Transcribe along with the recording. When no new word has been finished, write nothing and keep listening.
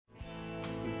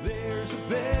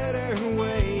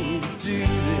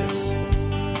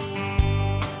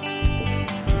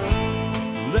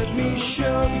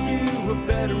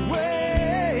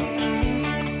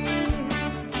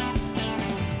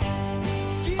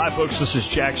Hi, folks. This is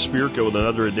Jack Spirko with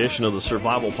another edition of the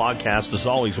Survival Podcast. As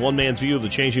always, one man's view of the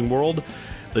changing world,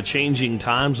 the changing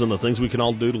times, and the things we can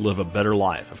all do to live a better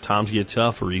life if times get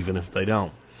tough or even if they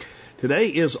don't. Today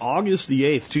is August the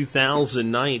 8th,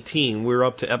 2019. We're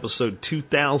up to episode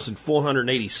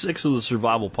 2486 of the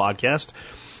Survival Podcast.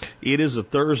 It is a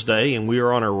Thursday, and we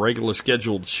are on our regular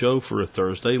scheduled show for a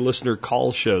Thursday, listener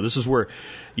call show. This is where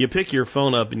you pick your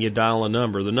phone up and you dial a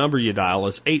number. The number you dial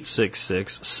is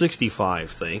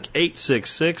 866-65-THINK,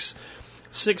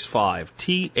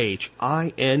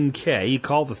 866-65-THINK. You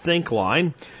call the Think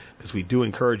line, because we do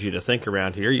encourage you to think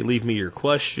around here. You leave me your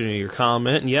question or your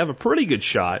comment, and you have a pretty good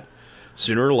shot,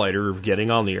 sooner or later, of getting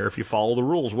on the air if you follow the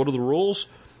rules. What are the rules?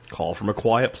 Call from a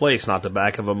quiet place, not the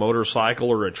back of a motorcycle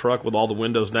or a truck with all the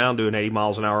windows down doing 80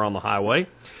 miles an hour on the highway.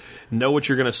 Know what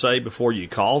you're going to say before you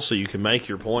call so you can make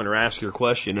your point or ask your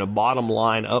question in a bottom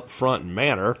line, upfront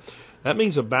manner. That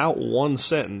means about one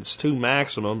sentence, two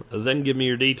maximum, then give me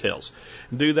your details.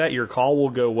 Do that, your call will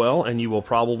go well, and you will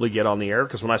probably get on the air,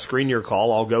 because when I screen your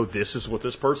call, I'll go, this is what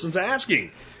this person's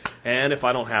asking. And if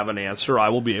I don't have an answer, I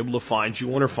will be able to find you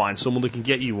one or find someone that can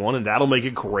get you one, and that'll make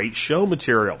it great show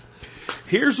material.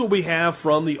 Here's what we have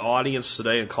from the audience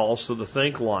today and calls to the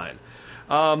Think line.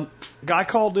 Guy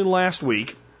called in last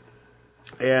week,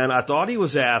 and I thought he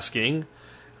was asking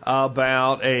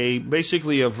about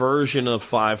basically a version of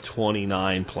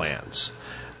 529 plans.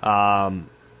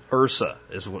 URSA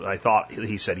is what I thought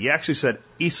he said. He actually said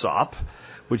ESOP,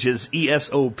 which is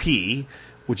ESOP,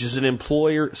 which is an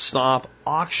employer stop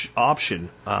option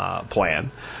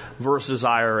plan, versus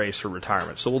IRAs for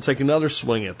retirement. So we'll take another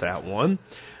swing at that one.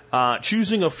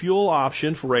 Choosing a fuel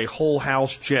option for a whole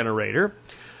house generator.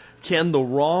 Can the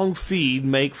wrong feed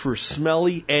make for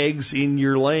smelly eggs in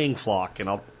your laying flock? And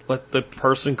I'll let the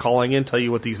person calling in tell you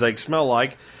what these eggs smell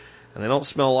like. And they don't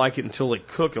smell like it until they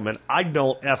cook them. And I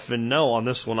don't effing know on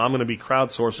this one. I'm going to be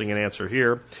crowdsourcing an answer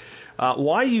here.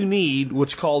 Why you need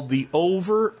what's called the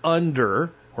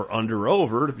over-under, or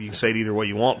under-over, you can say it either way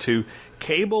you want to,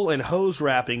 cable and hose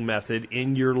wrapping method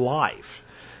in your life.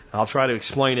 I'll try to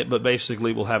explain it, but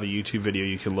basically we'll have a YouTube video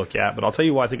you can look at. But I'll tell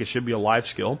you why I think it should be a life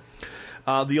skill.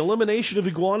 The elimination of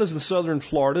iguanas in southern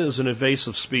Florida is an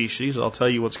invasive species. I'll tell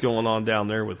you what's going on down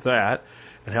there with that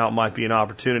and how it might be an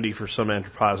opportunity for some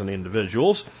enterprising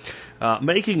individuals.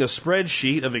 Making a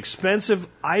spreadsheet of expensive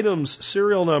items,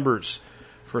 serial numbers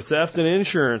for theft and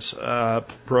insurance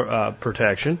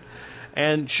protection.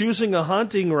 And choosing a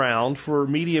hunting round for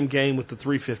medium game with the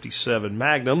 .357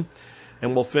 Magnum.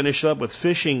 And we'll finish up with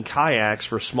fishing kayaks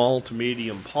for small to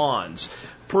medium ponds.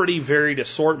 Pretty varied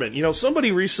assortment. You know,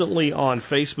 somebody recently on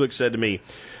Facebook said to me,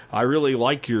 I really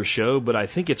like your show, but I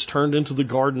think it's turned into the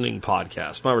gardening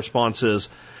podcast. My response is,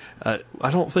 I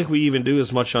don't think we even do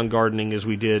as much on gardening as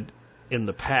we did in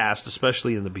the past,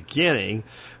 especially in the beginning,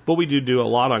 but we do a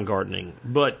lot on gardening.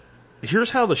 But here's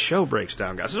how the show breaks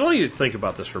down, guys. I want you to think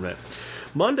about this for a minute.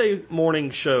 Monday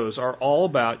morning shows are all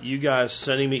about you guys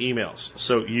sending me emails,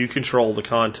 so you control the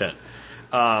content.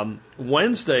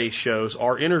 Wednesday shows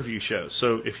are interview shows,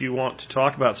 so if you want to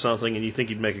talk about something and you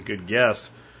think you'd make a good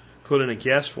guest, put in a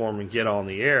guest form and get on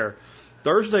the air.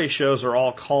 Thursday shows are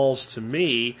all calls to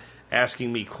me,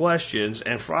 asking me questions,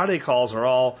 and Friday calls are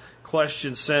all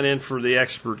questions sent in for the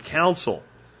expert council.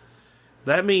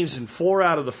 That means in 4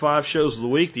 out of the 5 shows of the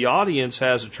week, the audience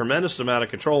has a tremendous amount of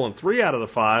control, and 3 out of the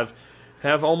 5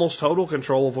 have almost total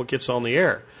control of what gets on the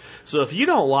air. So if you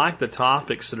don't like the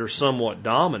topics that are somewhat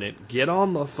dominant, get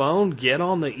on the phone, get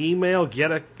on the email,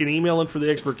 get an email in for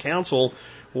the expert council,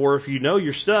 or if you know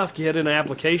your stuff, get an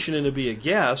application in to be a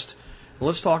guest, and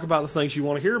let's talk about the things you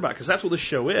want to hear about, because that's what this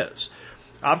show is.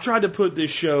 I've tried to put this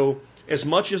show as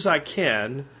much as I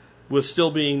can with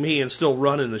still being me and still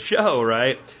running the show,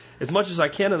 right? As much as I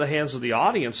can in the hands of the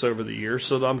audience over the years,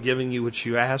 so that I'm giving you what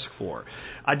you ask for.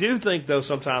 I do think, though,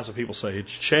 sometimes when people say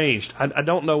it's changed, I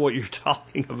don't know what you're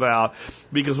talking about,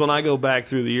 because when I go back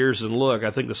through the years and look,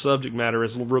 I think the subject matter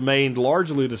has remained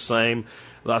largely the same.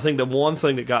 I think the one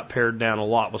thing that got pared down a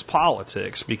lot was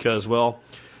politics, because, well,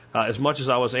 as much as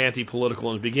I was anti-political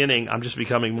in the beginning, I'm just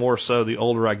becoming more so the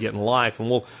older I get in life,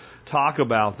 and we'll talk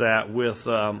about that with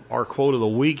our quote of the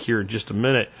week here in just a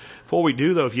minute. Before we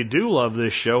do, though, if you do love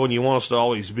this show and you want us to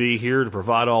always be here to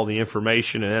provide all the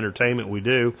information and entertainment we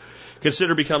do,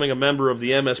 consider becoming a member of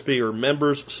the MSB, or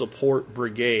Members Support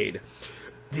Brigade.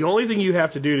 The only thing you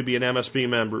have to do to be an MSB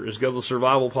member is go to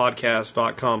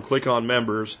survivalpodcast.com, click on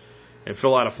members, and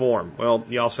fill out a form. Well,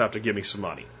 you also have to give me some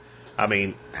money. I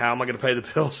mean, how am I going to pay the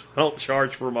bills if I don't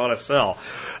charge for them on a cell?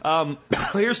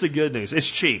 Here's the good news. It's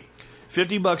cheap.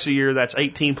 $50 a year, that's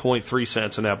 18.3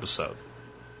 cents an episode.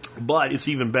 But it's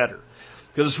even better.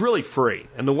 Because it's really free.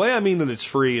 And the way I mean that it's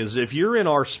free is if you're in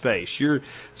our space, you're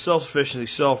self-sufficiency,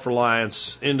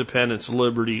 self-reliance, independence,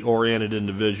 liberty-oriented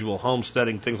individual,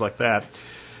 homesteading, things like that,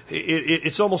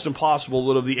 it's almost impossible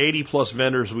that of the 80-plus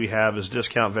vendors we have as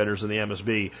discount vendors in the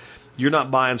MSB, you're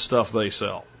not buying stuff they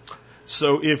sell.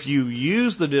 So if you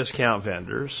use the discount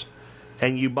vendors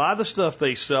and you buy the stuff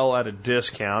they sell at a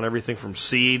discount, everything from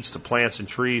seeds to plants and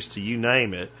trees to you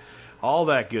name it, all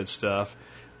that good stuff,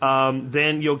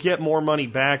 then you'll get more money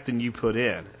back than you put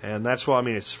in. And that's why I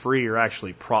mean it's free or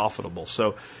actually profitable.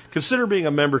 So consider being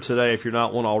a member today if you're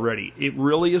not one already. It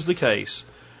really is the case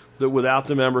that without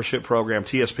the membership program,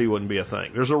 TSP wouldn't be a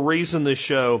thing. There's a reason this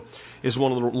show is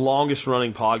one of the longest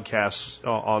running podcasts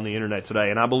on the internet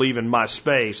today. And I believe in my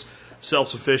space,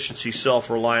 self-sufficiency,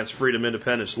 self-reliance, freedom,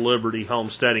 independence, liberty,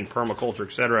 homesteading, permaculture,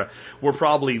 etc. We're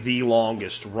probably the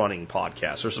longest running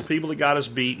podcast. There's some people that got us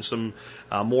beat in some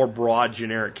more broad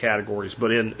generic categories,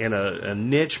 but in a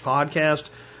niche podcast,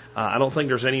 I don't think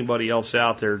there's anybody else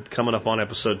out there coming up on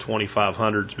episode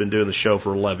 2500 that's been doing the show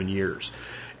for 11 years.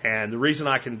 And the reason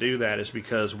I can do that is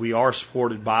because we are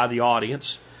supported by the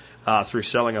audience through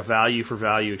selling a value for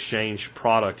value exchange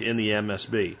product in the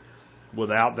MSB.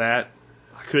 Without that,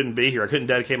 I couldn't be here. I couldn't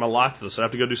dedicate my life to this. I'd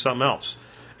have to go do something else.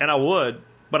 And I would,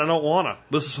 but I don't want to.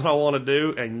 This is what I want to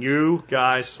do, and you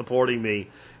guys supporting me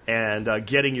and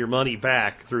getting your money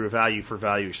back through a value for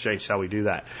value exchange is how we do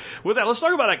that. With that, let's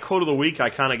talk about that quote of the week I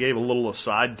kind of gave a little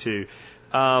aside to.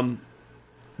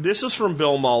 This is from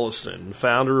Bill Mollison,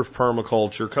 founder of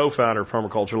permaculture, co-founder of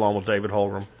permaculture, along with David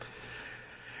Holgram.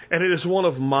 And it is one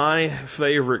of my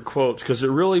favorite quotes because it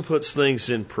really puts things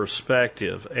in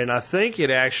perspective. And I think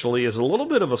it actually is a little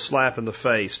bit of a slap in the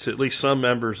face to at least some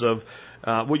members of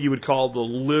what you would call the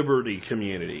liberty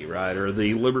community, right? Or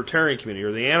the libertarian community,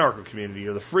 or the anarcho community,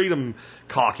 or the freedom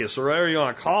caucus, or whatever you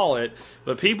want to call it.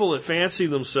 But people that fancy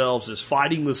themselves as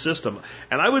fighting the system.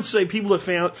 And I would say people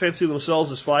that fancy themselves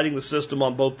as fighting the system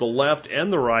on both the left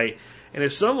and the right, and in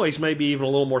some ways maybe even a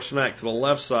little more smack to the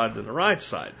left side than the right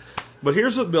side. But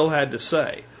here's what Bill had to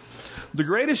say. The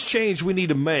greatest change we need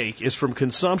to make is from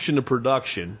consumption to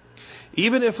production,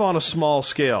 even if on a small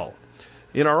scale.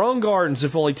 In our own gardens,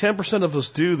 if only 10% of us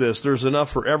do this, there's enough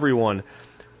for everyone.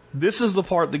 This is the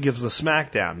part that gives the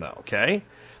smackdown, though, okay?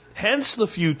 Hence the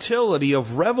futility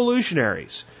of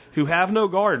revolutionaries who have no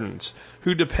gardens,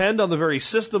 who depend on the very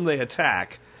system they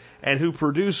attack, and who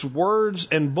produce words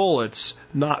and bullets,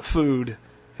 not food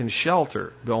and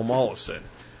shelter. Bill Mollison.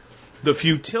 The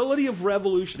futility of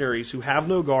revolutionaries who have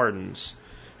no gardens,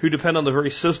 who depend on the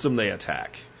very system they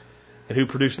attack, and who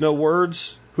produce no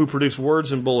words, who produce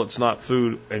words and bullets, not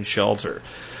food and shelter.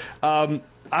 I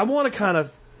want to kind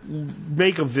of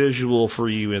make a visual for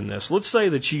you in this. Let's say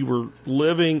that you were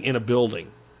living in a building,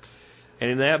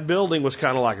 and that building was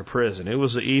kind of like a prison. It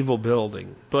was an evil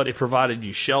building, but it provided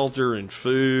you shelter and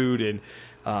food, and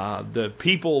the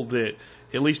people that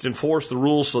at least enforced the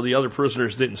rules so the other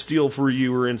prisoners didn't steal for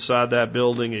you were inside that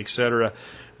building, etc.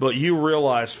 But you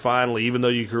realized finally, even though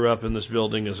you grew up in this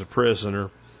building as a prisoner,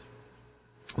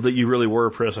 that you really were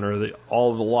a prisoner, that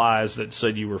all the lies that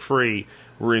said you were free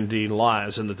were indeed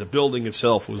lies, and that the building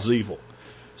itself was evil.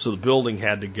 So the building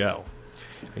had to go.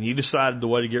 And you decided the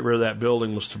way to get rid of that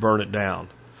building was to burn it down.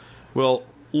 Well,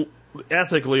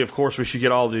 ethically, of course, we should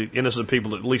get all the innocent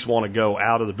people that at least want to go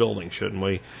out of the building, shouldn't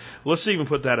we? Let's even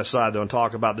put that aside, though, and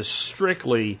talk about this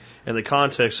strictly in the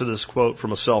context of this quote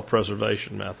from a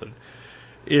self-preservation method.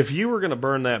 If you were going to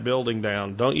burn that building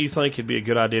down, don't you think it'd be a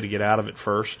good idea to get out of it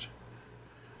first?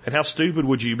 And how stupid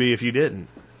would you be if you didn't?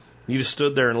 You just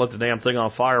stood there and let the damn thing on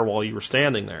fire while you were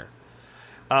standing there.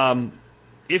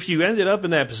 If you ended up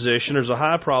in that position, there's a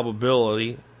high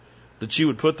probability that you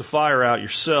would put the fire out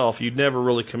yourself. You'd never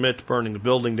really commit to burning the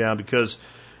building down because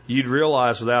you'd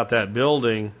realize without that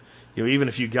building, even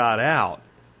if you got out,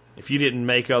 if you didn't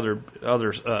make other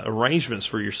arrangements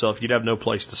for yourself, you'd have no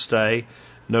place to stay,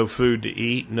 no food to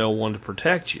eat, no one to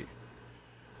protect you.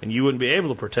 And you wouldn't be able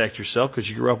to protect yourself because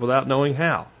you grew up without knowing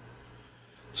how.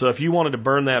 So if you wanted to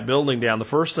burn that building down, the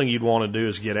first thing you'd want to do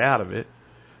is get out of it.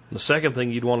 And the second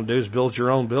thing you'd want to do is build your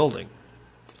own building.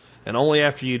 And only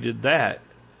after you did that,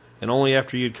 and only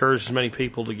after you encouraged as many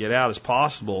people to get out as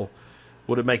possible,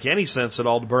 would it make any sense at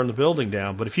all to burn the building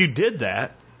down. But if you did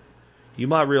that, you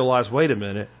might realize, wait a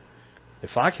minute,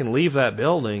 if I can leave that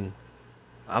building,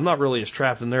 I'm not really as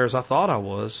trapped in there as I thought I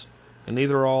was, and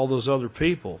neither are all those other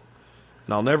people.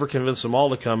 And I'll never convince them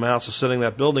all to come out, so setting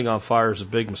that building on fire is a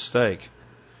big mistake.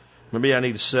 Maybe I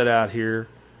need to sit out here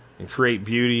and create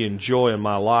beauty and joy in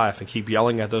my life and keep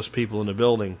yelling at those people in the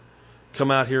building,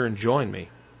 come out here and join me.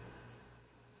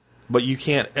 But you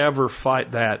can't ever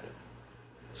fight that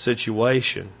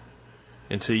situation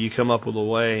until you come up with a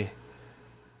way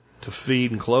to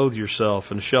feed and clothe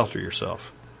yourself and to shelter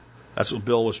yourself. That's what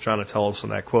Bill was trying to tell us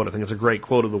in that quote. I think it's a great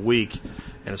quote of the week,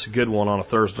 and it's a good one on a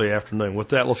Thursday afternoon. With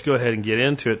that, let's go ahead and get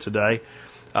into it today.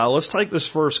 Let's take this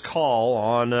first call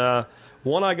on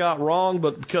one I got wrong,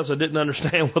 but because I didn't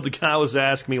understand what the guy was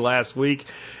asking me last week.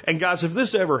 And guys, if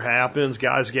this ever happens,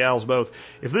 guys, gals, both,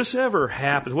 if this ever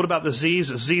happens, what about the Z's?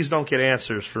 Z's don't get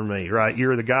answers from me, right?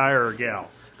 You're the guy or a gal.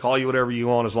 Call you whatever you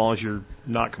want as long as you're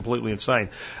not completely insane.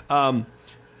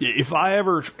 If I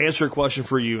ever answer a question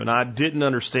for you and I didn't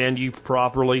understand you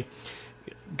properly,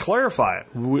 clarify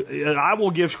it. I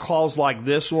will give calls like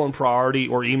this one priority,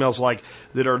 or emails like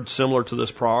that are similar to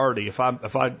this priority. If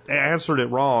I answered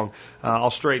it wrong, I'll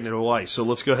straighten it away. So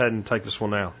let's go ahead and take this one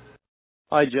now.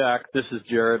 Hi, Jack. This is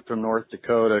Jared from North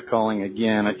Dakota calling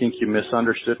again. I think you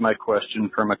misunderstood my question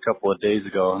from a couple of days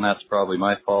ago, and that's probably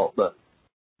my fault. But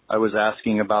I was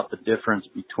asking about the difference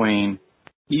between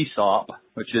ESOP,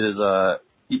 which is a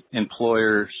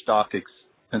employer stock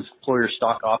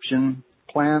option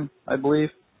plan, I believe.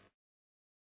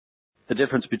 The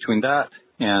difference between that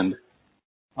and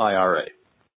IRA.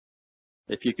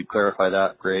 If you could clarify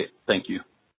that, great. Thank you.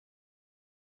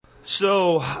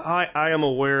 So I am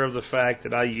aware of the fact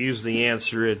that I use the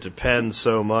answer "it depends"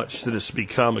 so much that it's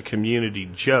become a community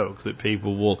joke that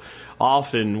people will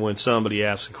often, when somebody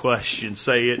asks a question,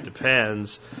 say "it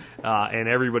depends," and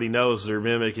everybody knows they're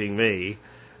mimicking me.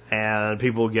 And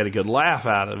people get a good laugh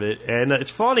out of it. And it's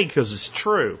funny because it's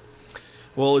true.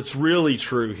 Well, it's really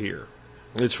true here.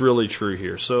 It's really true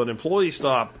here. So an employee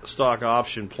stock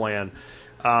option plan,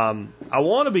 I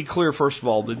want to be clear, first of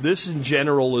all, that this in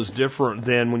general is different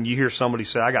than when you hear somebody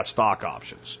say, I got stock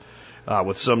options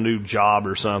with some new job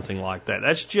or something like that.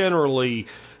 That's generally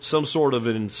some sort of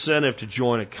an incentive to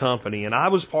join a company. And I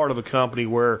was part of a company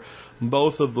where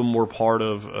both of them were part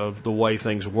of the way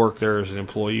things worked there as an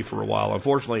employee for a while.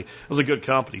 Unfortunately, it was a good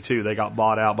company, too. They got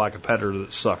bought out by a competitor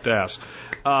that sucked ass.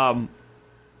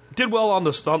 Did well on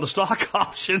the stock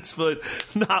options, but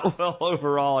not well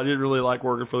overall. I didn't really like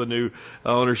working for the new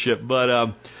ownership.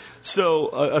 But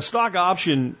so a stock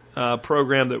option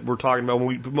program that we're talking about,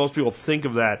 when most people think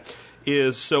of that,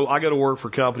 is so I go to work for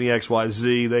company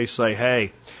XYZ. They say,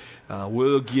 hey,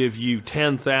 we'll give you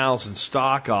 10,000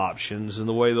 stock options. And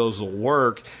the way those will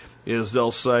work is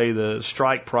they'll say the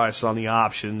strike price on the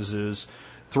options is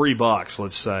 $3,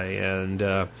 let's say. And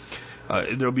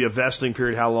there'll be a vesting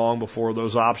period, how long before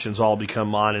those options all become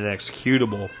mine and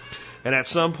executable. And at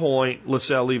some point, let's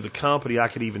say I leave the company, I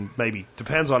could even maybe,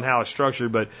 depends on how it's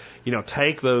structured, but,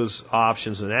 take those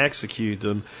options and execute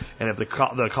them. And if the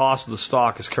cost of the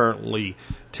stock is currently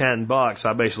 $10,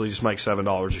 I basically just make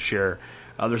 $7 a share.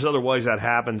 There's other ways that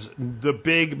happens. The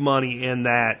big money in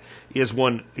that is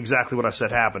when exactly what I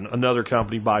said happened. Another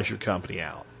company buys your company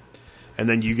out. And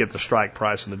then you get the strike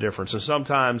price and the difference. And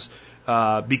sometimes,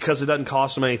 because it doesn't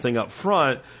cost them anything up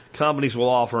front, companies will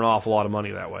offer an awful lot of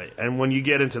money that way. And when you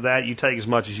get into that, you take as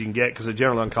much as you can get because it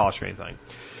generally doesn't cost you anything.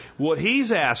 What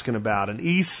he's asking about, an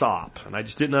ESOP, and I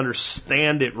just didn't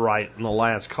understand it right in the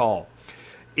last call,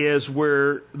 is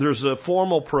where there's a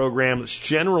formal program that's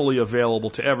generally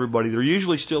available to everybody. There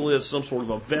usually still is some sort of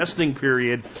a vesting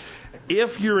period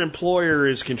if your employer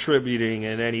is contributing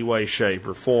in any way, shape,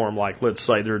 or form. Like, let's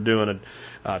say they're doing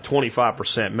a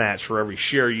 25% match for every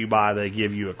share you buy, they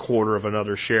give you a quarter of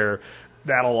another share.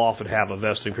 That'll often have a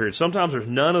vesting period. Sometimes there's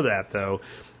none of that, though,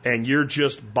 and you're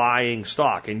just buying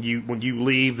stock. And when you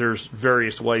leave, there's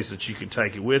various ways that you can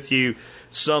take it with you.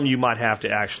 Some you might have to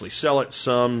actually sell it.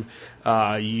 Some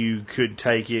you could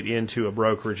take it into a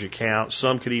brokerage account.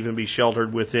 Some could even be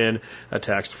sheltered within a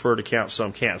tax-deferred account.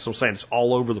 Some can't. So I'm saying it's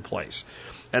all over the place.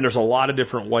 And there's a lot of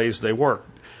different ways they work.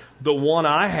 The one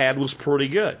I had was pretty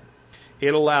good.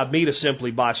 It allowed me to simply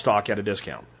buy stock at a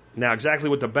discount. Now, exactly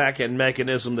what the back-end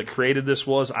mechanism that created this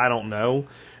was, I don't know.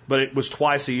 But it was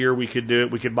twice a year we could do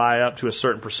it. We could buy up to a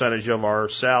certain percentage of our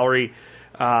salary.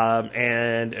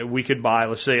 And we could buy,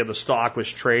 let's say if the stock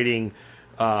was trading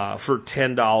for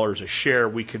 $10 a share,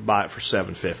 we could buy it for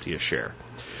 $7.50 a share.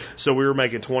 So we were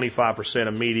making 25%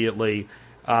 immediately.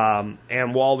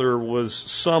 And while there was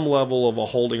some level of a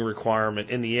holding requirement,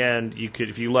 in the end, you could,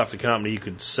 if you left the company, you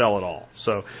could sell it all.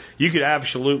 So you could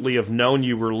absolutely have known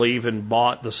you were leaving,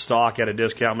 bought the stock at a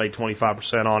discount, made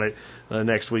 25% on it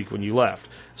next week when you left.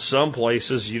 Some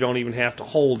places you don't even have to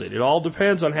hold it. It all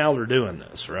depends on how they're doing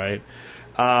this, right?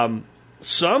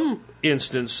 Some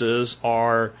instances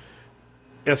are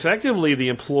effectively the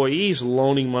employees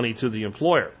loaning money to the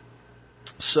employer.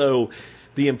 So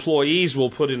the employees will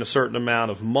put in a certain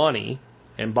amount of money,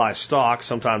 and buy stock,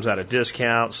 sometimes at a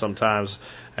discount, sometimes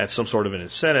at some sort of an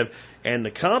incentive, and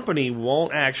the company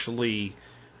won't actually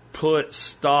put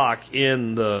stock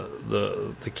in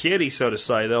the kitty, so to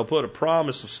say. They'll put a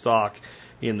promise of stock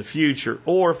in the future,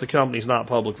 or if the company's not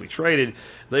publicly traded,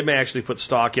 they may actually put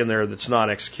stock in there that's not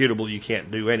executable, you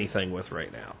can't do anything with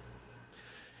right now.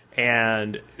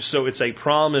 And so it's a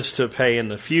promise to pay in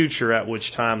the future, at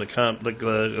which time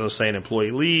let's say an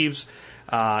employee leaves,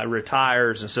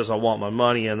 retires and says, I want my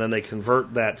money, and then they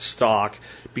convert that stock,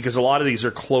 because a lot of these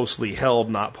are closely held,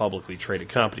 not publicly traded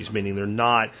companies, meaning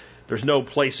there's no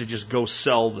place to just go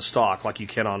sell the stock like you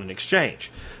can on an exchange.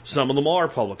 Some of them are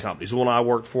public companies. The one I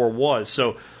worked for was.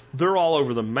 So they're all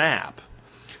over the map.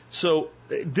 So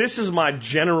this is my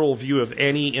general view of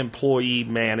any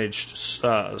employee-managed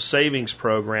savings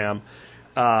program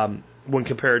when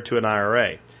compared to an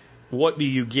IRA. What do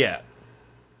you get?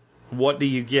 What do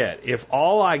you get? If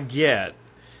all I get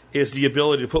is the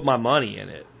ability to put my money in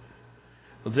it,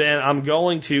 then I'm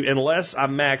going to, unless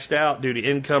I'm maxed out due to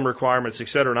income requirements, et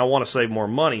cetera, and I want to save more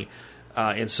money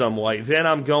in some way, then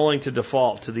I'm going to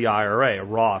default to the IRA, a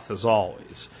Roth as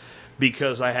always,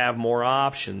 because I have more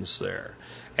options there.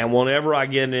 And whenever I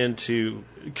get into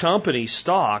company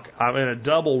stock, I'm in a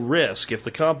double risk. If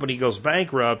the company goes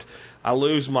bankrupt, I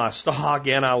lose my stock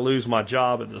and I lose my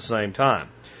job at the same time.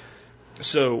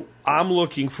 So I'm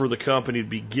looking for the company to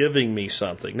be giving me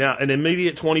something. Now, an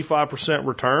immediate 25%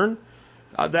 return,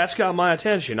 that's got my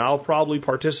attention. I'll probably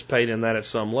participate in that at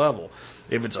some level.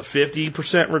 If it's a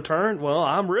 50% return, well,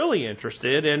 I'm really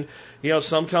interested. And,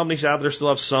 some companies out there still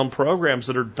have some programs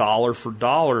that are dollar for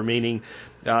dollar, meaning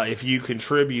if you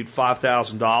contribute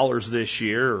 $5,000 this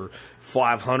year or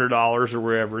 $500 or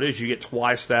wherever it is, you get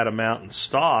twice that amount in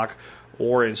stock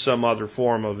or in some other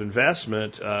form of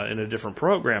investment in a different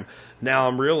program. Now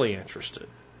I'm really interested.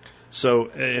 So,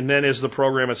 and then is the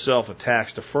program itself a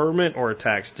tax deferment or a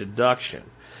tax deduction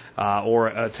or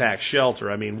a tax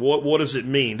shelter? I mean, what does it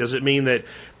mean? Does it mean that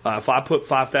if I put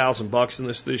 $5,000 in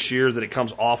this year that it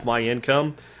comes off my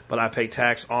income, but I pay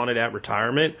tax on it at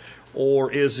retirement?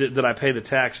 Or is it that I pay the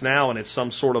tax now and it's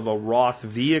some sort of a Roth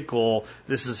vehicle,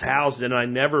 this is housed in and I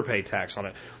never pay tax on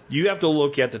it? You have to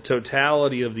look at the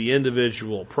totality of the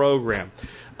individual program.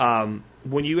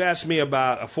 When you ask me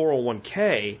about a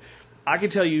 401k, I can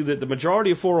tell you that the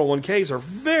majority of 401ks are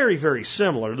very, very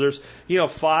similar. There's,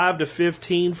 5 to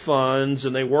 15 funds,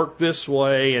 and they work this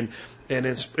way. And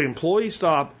its employer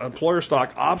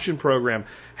stock option program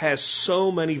has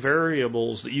so many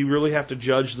variables that you really have to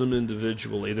judge them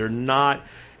individually. They're not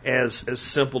as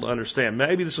simple to understand.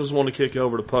 Maybe this was one to kick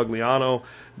over to Pugliano,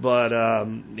 but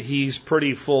he's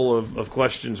pretty full of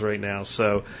questions right now.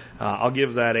 So I'll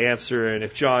give that answer, and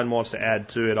if John wants to add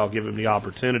to it, I'll give him the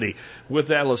opportunity. With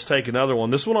that, let's take another one.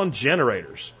 This one on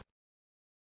generators.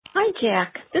 Hi,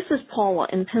 Jack. This is Paula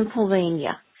in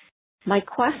Pennsylvania. My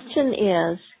question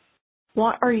is,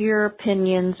 what are your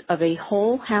opinions of a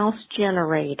whole house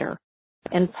generator?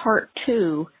 And part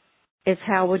 2 is,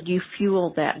 how would you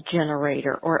fuel that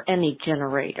generator or any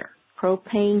generator?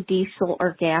 Propane, diesel,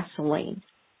 or gasoline?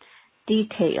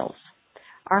 Details.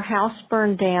 Our house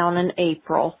burned down in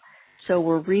April, so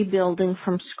we're rebuilding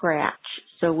from scratch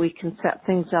so we can set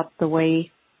things up the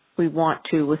way we want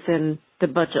to within the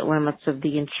budget limits of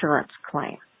the insurance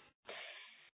claim.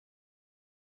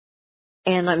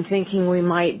 And I'm thinking we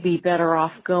might be better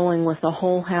off going with a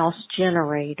whole house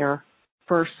generator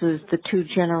versus the 2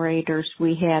 generators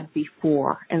we had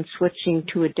before and switching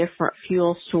to a different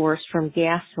fuel source from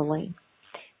gasoline.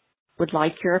 Would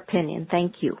like your opinion.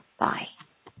 Thank you. Bye.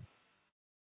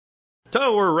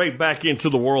 So we're right back into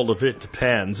the world of it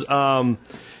depends. Now,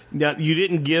 you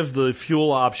didn't give the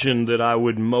fuel option that I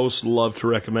would most love to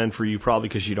recommend for you, probably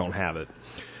because you don't have it,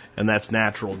 and that's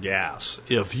natural gas.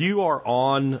 If you are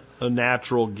on a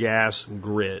natural gas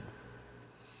grid,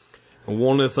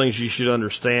 one of the things you should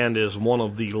understand is one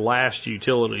of the last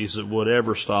utilities that would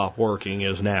ever stop working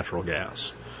is natural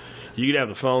gas. You could have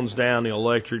the phones down, the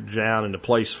electric down, and the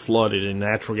place flooded, and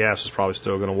natural gas is probably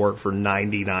still going to work for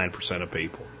 99% of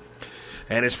people.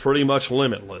 And it's pretty much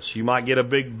limitless. You might get a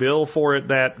big bill for it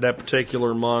that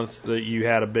particular month that you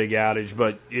had a big outage,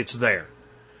 but it's there.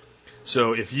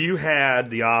 So if you had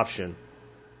the option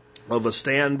of a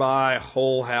standby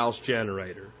whole house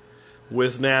generator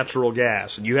with natural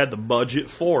gas and you had the budget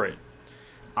for it,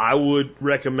 I would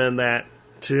recommend that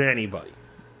to anybody.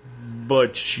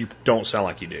 But you don't sound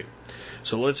like you do.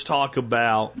 So let's talk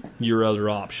about your other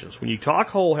options. When you talk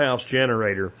whole house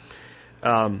generator,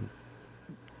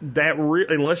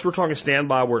 unless we're talking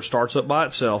standby where it starts up by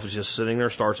itself, it's just sitting there,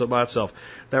 starts up by itself,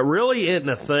 that really isn't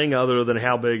a thing other than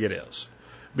how big it is.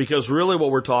 Because really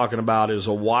what we're talking about is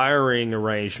a wiring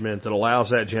arrangement that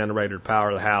allows that generator to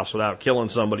power the house without killing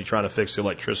somebody trying to fix the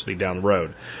electricity down the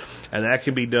road. And that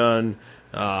can be done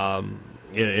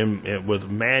with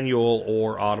manual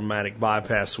or automatic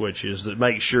bypass switches that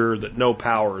make sure that no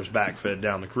power is backfed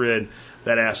down the grid.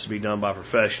 That has to be done by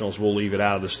professionals. We'll leave it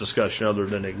out of this discussion other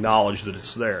than acknowledge that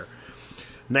it's there.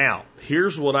 Now,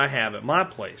 here's what I have at my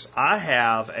place. I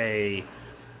have a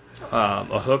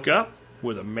hookup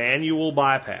with a manual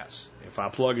bypass. If I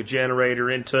plug a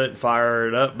generator into it and fire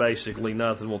it up, basically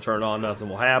nothing will turn on, nothing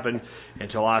will happen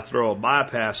until I throw a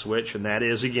bypass switch, and that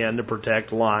is, again, to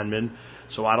protect linemen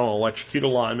so I don't electrocute a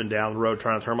lineman down the road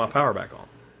trying to turn my power back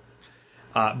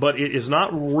on. But it is not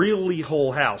really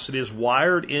whole house. It is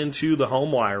wired into the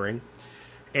home wiring,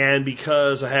 and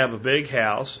because I have a big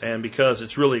house and because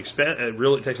it's really expensive, it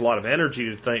really takes a lot of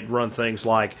energy to run things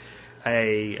like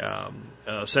a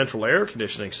central air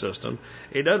conditioning system.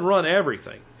 It doesn't run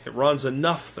everything. It runs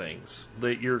enough things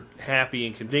that you're happy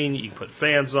and convenient. You can put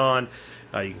fans on.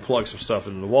 You can plug some stuff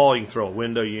in the wall. You can throw a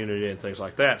window unit in, things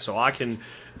like that. So I can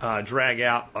drag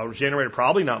out a generator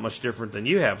probably not much different than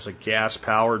you have. It's a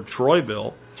gas-powered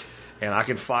Troy-Bill. And I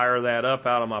can fire that up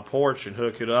out on my porch and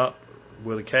hook it up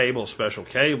with a cable, a special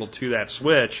cable, to that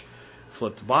switch,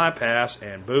 flip the bypass,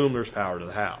 and boom, there's power to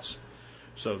the house.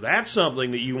 So that's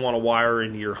something that you want to wire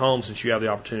into your home since you have the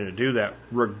opportunity to do that,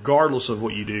 regardless of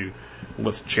what you do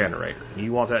with the generator.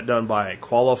 You want that done by a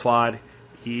qualified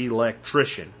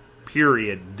electrician,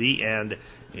 period, the end,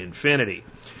 infinity,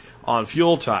 on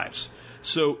fuel types.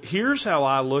 So here's how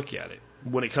I look at it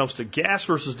when it comes to gas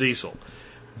versus diesel.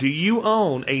 Do you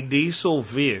own a diesel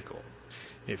vehicle?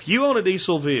 If you own a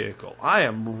diesel vehicle, I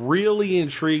am really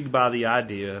intrigued by the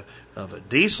idea of a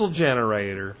diesel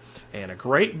generator and a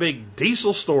great big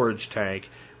diesel storage tank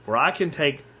where I can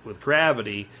take, with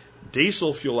gravity,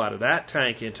 diesel fuel out of that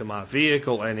tank into my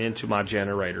vehicle and into my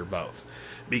generator both.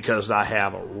 Because I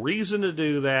have a reason to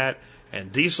do that,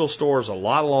 and diesel stores a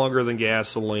lot longer than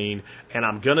gasoline, and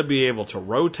I'm going to be able to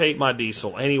rotate my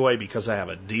diesel anyway because I have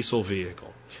a diesel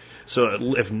vehicle.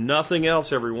 So if nothing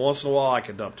else, every once in a while I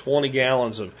can dump 20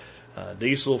 gallons of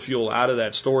diesel fuel out of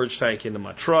that storage tank into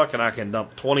my truck, and I can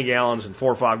dump 20 gallons in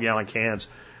 4 or 5 gallon cans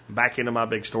back into my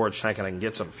big storage tank, and I can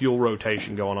get some fuel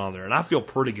rotation going on there. And I feel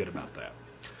pretty good about that.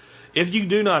 If you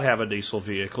do not have a diesel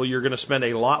vehicle, you're going to spend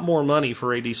a lot more money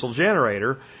for a diesel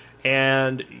generator,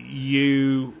 and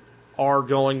you are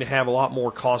going to have a lot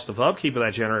more cost of upkeep of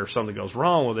that generator if something goes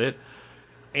wrong with it.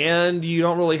 And you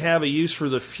don't really have a use for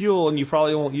the fuel, and you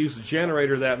probably won't use the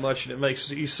generator that much, and it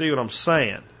makes, you see what I'm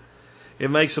saying?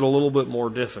 It makes it a little bit more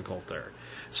difficult there.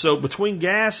 So between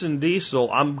gas and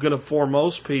diesel, I'm going to, for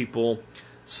most people,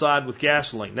 side with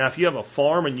gasoline. Now, if you have a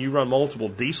farm and you run multiple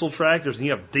diesel tractors and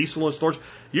you have diesel in storage,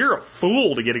 you're a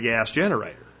fool to get a gas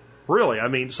generator. Really, I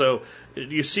mean, so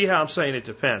you see how I'm saying it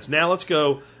depends. Now let's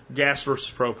go gas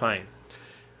versus propane.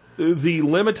 The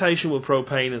limitation with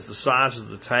propane is the size of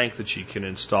the tank that you can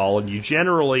install, and you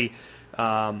generally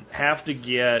have to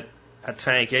get a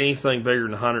tank anything bigger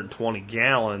than 120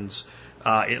 gallons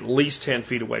at least 10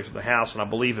 feet away from the house, and I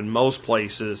believe in most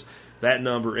places that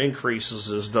number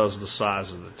increases as does the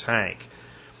size of the tank.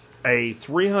 A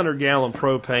 300-gallon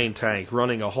propane tank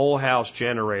running a whole house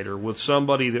generator with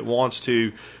somebody that wants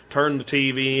to turn the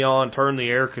TV on, turn the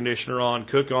air conditioner on,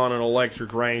 cook on an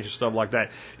electric range and stuff like that,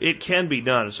 it can be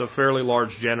done. It's a fairly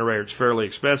large generator. It's fairly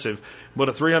expensive, but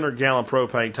a 300-gallon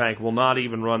propane tank will not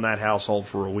even run that household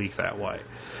for a week that way.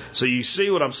 So you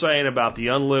see what I'm saying about the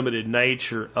unlimited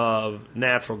nature of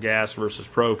natural gas versus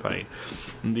propane.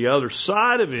 And the other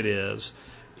side of it is,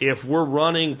 if we're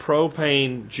running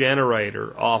propane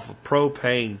generator off a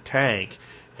propane tank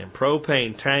and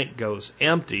propane tank goes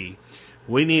empty,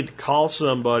 we need to call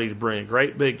somebody to bring a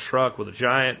great big truck with a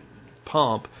giant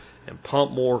pump and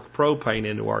pump more propane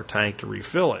into our tank to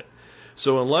refill it.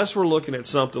 So unless we're looking at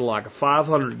something like a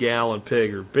 500-gallon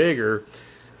pig or bigger,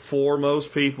 for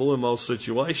most people in most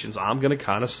situations, I'm going to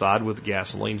kind of side with the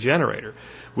gasoline generator.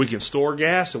 We can store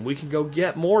gas and we can go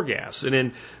get more gas. And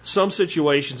in some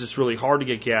situations, it's really hard to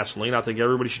get gasoline. I think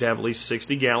everybody should have at least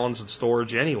 60 gallons in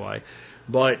storage anyway.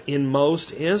 But in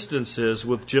most instances,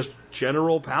 with just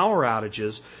general power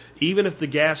outages, even if the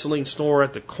gasoline store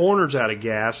at the corner's out of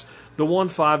gas, the one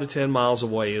 5 to 10 miles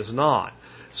away is not.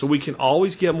 So we can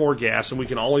always get more gas and we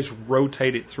can always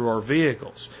rotate it through our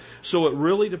vehicles. So it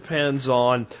really depends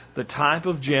on the type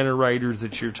of generator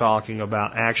that you're talking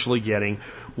about actually getting,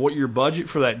 what your budget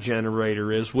for that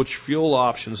generator is, which fuel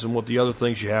options and what the other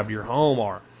things you have in your home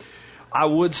are. I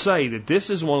would say that this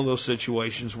is one of those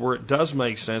situations where it does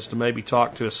make sense to maybe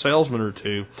talk to a salesman or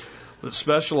two that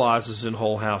specializes in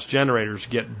whole house generators.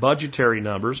 Get budgetary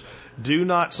numbers. Do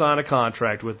not sign a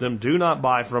contract with them. Do not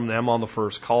buy from them on the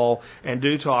first call. And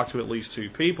do talk to at least 2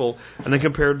 people. And then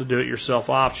compare the do-it-yourself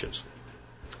options.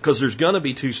 Because there's going to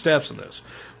be 2 steps in this.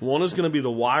 One is going to be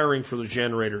the wiring for the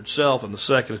generator itself, and the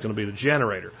second is going to be the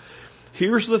generator.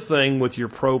 Here's the thing with your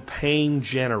propane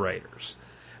generators.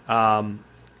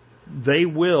 They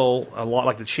will, a lot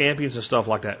like the Champions and stuff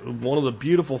like that, one of the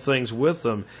beautiful things with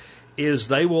them is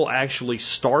they will actually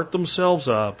start themselves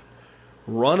up,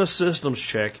 run a systems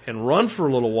check, and run for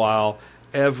a little while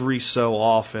every so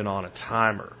often on a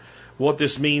timer. What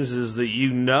this means is that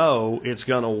you know it's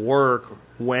going to work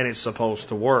when it's supposed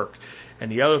to work.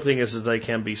 And the other thing is that they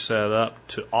can be set up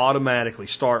to automatically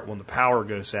start when the power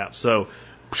goes out. So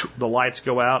the lights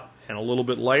go out, and a little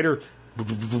bit later,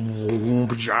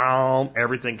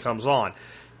 everything comes on.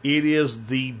 It is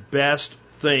the best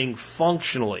thing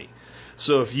functionally.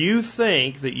 So if you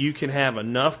think that you can have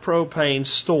enough propane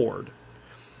stored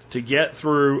to get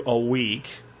through a week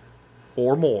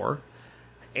or more,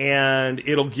 and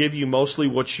it'll give you mostly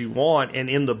what you want, and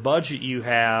in the budget you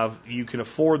have, you can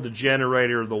afford the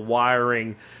generator, the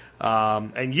wiring,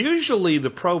 and usually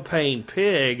the propane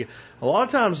pig, a lot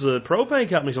of times the propane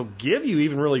companies will give you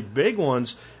even really big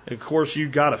ones. And of course,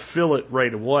 you've got to fill it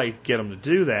right away to get them to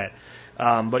do that.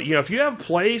 But, you know, if you have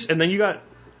place, and then you got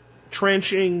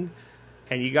trenching,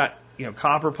 and you got, you know,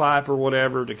 copper pipe or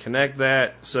whatever to connect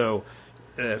that. So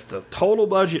if the total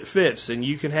budget fits and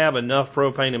you can have enough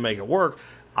propane to make it work,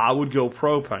 I would go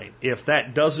propane. If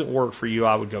that doesn't work for you,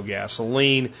 I would go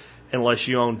gasoline, unless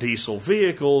you own diesel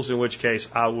vehicles, in which case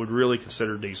I would really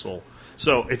consider diesel.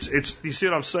 So it's you see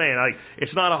what I'm saying?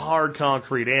 It's not a hard,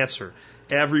 concrete answer.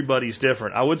 Everybody's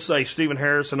different. I would say Stephen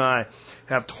Harris and I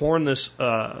have torn this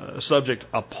subject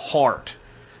apart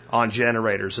on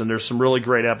generators, and there's some really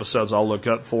great episodes I'll look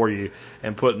up for you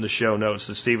and put in the show notes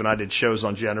that Steve and I did shows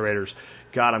on generators.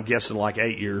 God, I'm guessing like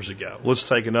 8 years ago. Let's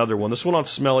take another one. This one on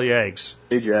smelly eggs.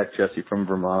 Hey, Jack, Jesse from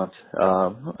Vermont.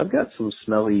 I've got some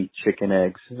smelly chicken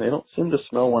eggs. They don't seem to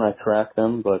smell when I crack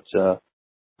them, but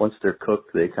once they're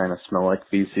cooked, they kind of smell like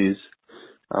feces.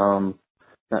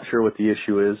 Not sure what the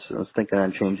issue is. I was thinking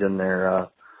on changing their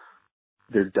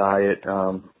diet,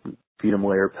 feed them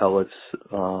layer pellets,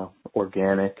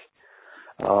 organic.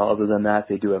 Other than that,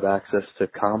 they do have access to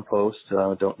compost.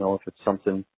 Don't know if it's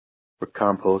something we're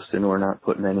composting. We're not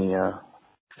putting any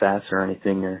fats or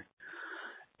anything or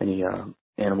any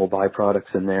animal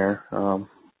byproducts in there. I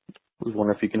was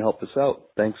wondering if you can help us out.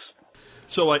 Thanks.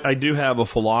 So I do have a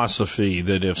philosophy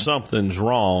that if something's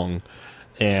wrong,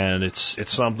 and it's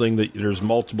something that there's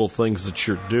multiple things that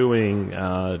you're doing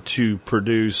to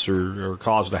produce or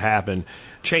cause to happen,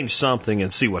 change something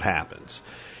and see what happens.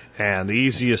 And the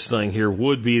easiest thing here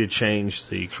would be to change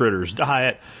the critter's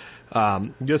diet.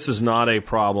 This is not a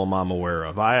problem I'm aware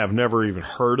of. I have never even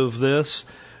heard of this.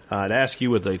 I'd ask you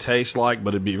what they taste like,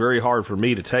 but it'd be very hard for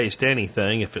me to taste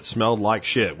anything if it smelled like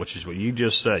shit, which is what you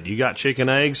just said. You got chicken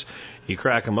eggs, you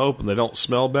crack them open, they don't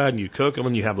smell bad, and you cook them,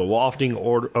 and you have the wafting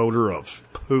odor of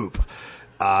poop.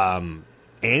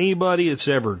 Anybody that's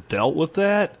ever dealt with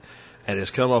that and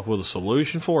has come up with a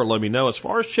solution for it, let me know. As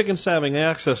far as chickens having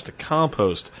access to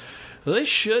compost, this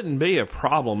shouldn't be a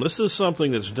problem. This is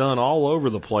something that's done all over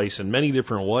the place in many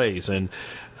different ways. And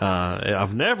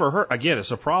I've never heard, again, it's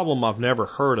a problem I've never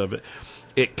heard of it.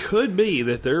 It could be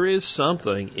that there is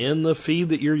something in the feed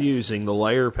that you're using, the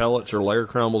layer pellets or layer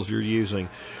crumbles you're using,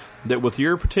 that with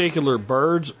your particular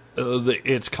birds,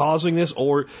 it's causing this,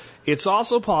 or it's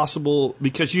also possible,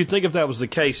 because you'd think if that was the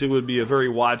case, it would be a very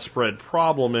widespread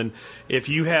problem. And if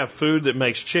you have food that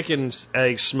makes chicken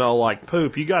eggs smell like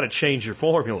poop, you got to change your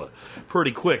formula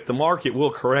pretty quick. The market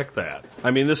will correct that. I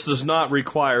mean, this does not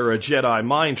require a Jedi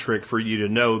mind trick for you to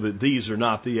know that these are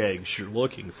not the eggs you're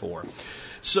looking for.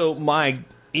 So my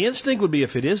instinct would be,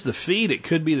 if it is the feed, it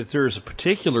could be that there is a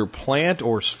particular plant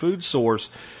or food source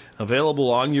available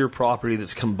on your property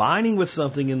that's combining with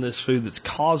something in this food that's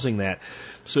causing that.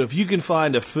 So if you can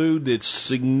find a food that's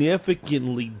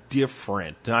significantly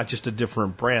different, not just a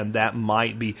different brand, that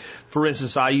might be. For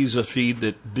instance, I use a feed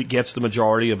that gets the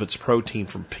majority of its protein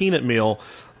from peanut meal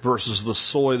versus the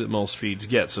soy that most feeds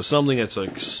get. So something that's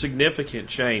a significant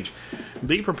change.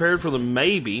 Be prepared for them,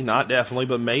 maybe, not definitely,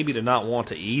 but maybe to not want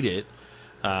to eat it.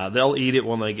 They'll eat it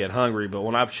when they get hungry, but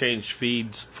when I've changed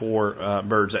feeds for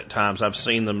birds at times, I've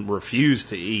seen them refuse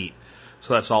to eat.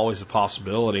 So that's always a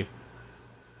possibility.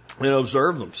 And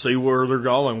observe them, see where they're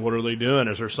going, what are they doing?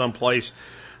 Is there some place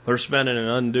they're spending an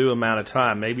undue amount of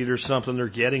time? Maybe there's something they're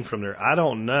getting from there. I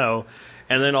don't know.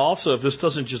 And then also, if this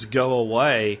doesn't just go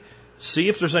away, see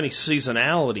if there's any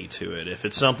seasonality to it. If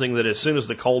it's something that as soon as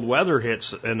the cold weather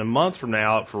hits in a month from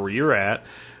now, for where you're at,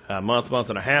 a month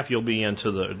and a half, you'll be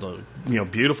into the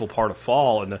beautiful part of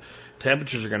fall, and the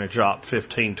temperatures are going to drop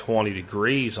 15, 20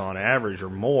 degrees on average or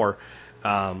more,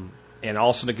 and all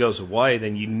of a sudden it goes away,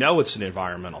 then you know it's an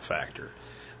environmental factor.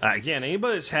 Again,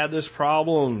 anybody that's had this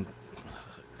problem,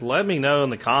 let me know in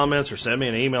the comments or send me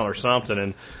an email or something,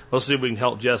 and let's see if we can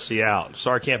help Jesse out.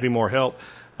 Sorry, can't be more help.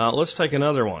 Let's take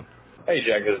another one. Hey,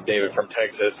 Jack, this is David from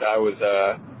Texas. I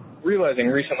was realizing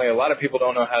recently a lot of people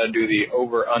don't know how to do the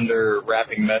over-under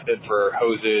wrapping method for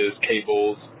hoses,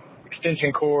 cables,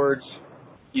 extension cords,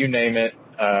 you name it.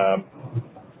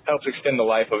 Helps extend the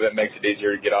life of it, makes it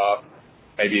easier to get off.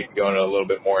 Maybe you can go into a little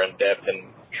bit more in depth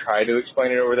and try to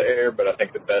explain it over the air, but I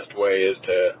think the best way is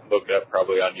to look it up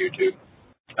probably on YouTube.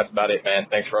 That's about it, man.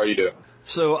 Thanks for all you do.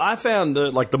 So I found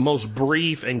the most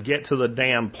brief and get to the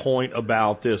damn point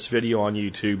about this video on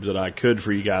YouTube that I could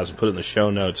for you guys and put in the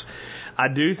show notes. I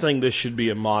do think this should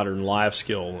be a modern life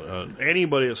skill.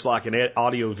 Anybody that's like an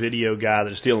audio video guy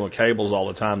that's dealing with cables all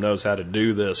the time knows how to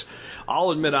do this. I'll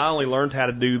admit I only learned how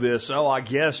to do this, I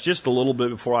guess just a little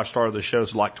bit before I started the show,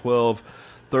 so like 12,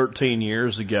 13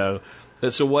 years ago.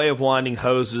 It's a way of winding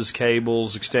hoses,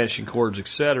 cables, extension cords,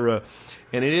 etc.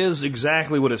 And it is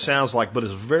exactly what it sounds like, but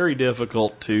it's very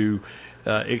difficult to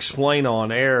explain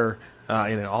on air in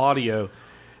an audio.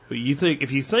 But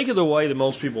if you think of the way that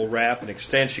most people wrap an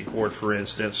extension cord, for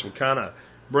instance, we kind of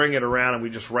bring it around and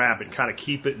we just wrap it and kind of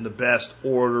keep it in the best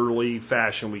orderly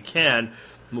fashion we can.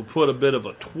 We'll put a bit of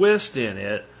a twist in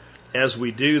it as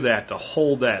we do that to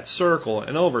hold that circle.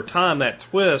 And over time, that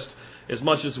twist, as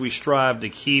much as we strive to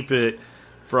keep it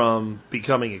from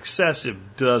becoming excessive,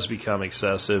 does become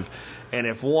excessive. And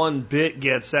if one bit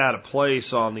gets out of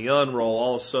place on the unroll,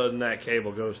 all of a sudden that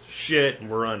cable goes to shit and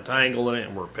we're untangling it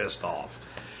and we're pissed off.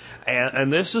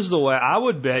 And this is the way I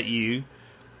would bet you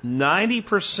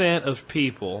 90% of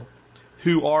people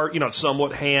who are,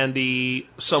 somewhat handy,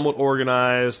 somewhat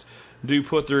organized, do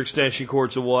put their extension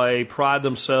cords away, pride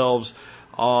themselves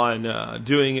on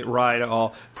doing it right at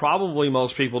all. Probably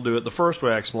most people do it the first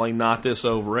way I explained, not this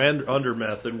over and under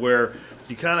method, where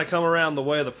you kind of come around the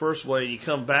way the first way, you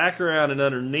come back around and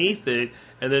underneath it,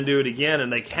 and then do it again,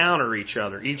 and they counter each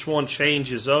other. Each one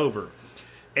changes over.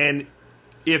 And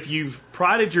if you've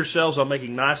prided yourselves on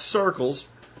making nice circles,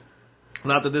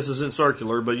 not that this isn't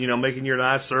circular, but making your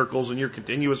nice circles and your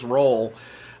continuous roll,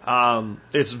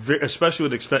 especially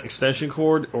with extension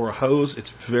cord or a hose, it's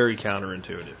very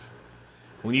counterintuitive.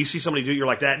 When you see somebody do it, you're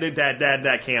like,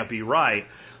 that can't be right.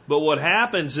 But what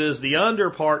happens is the under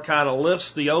part kind of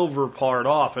lifts the over part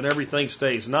off and everything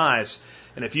stays nice.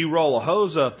 And if you roll a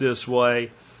hose up this way,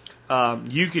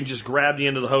 you can just grab the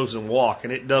end of the hose and walk,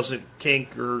 and it doesn't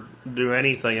kink or do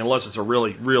anything unless it's a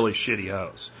really, really shitty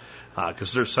hose.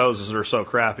 Because there's hoses that are so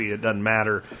crappy it doesn't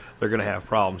matter. They're going to have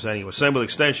problems anyway. Same with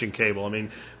extension cable. I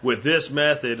mean, with this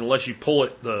method, unless you pull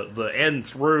it the end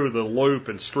through the loop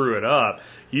and screw it up,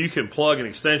 you can plug an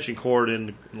extension cord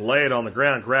in, lay it on the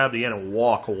ground, grab the end, and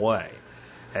walk away.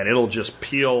 And it'll just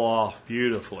peel off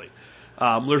beautifully.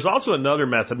 There's also another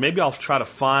method. Maybe I'll try to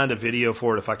find a video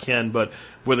for it if I can, but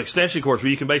with extension cords where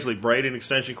you can basically braid an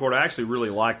extension cord, I actually really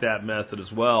like that method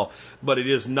as well. But it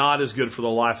is not as good for the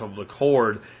life of the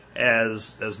cord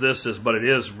as this is, but it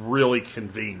is really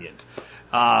convenient.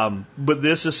 But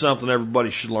this is something everybody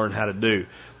should learn how to do.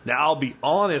 Now, I'll be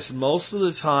honest, most of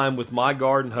the time with my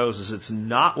garden hoses, it's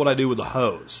not what I do with the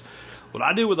hose. What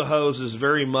I do with the hose is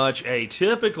very much a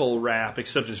typical wrap,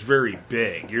 except it's very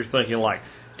big. You're thinking like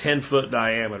 10-foot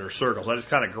diameter circles. I just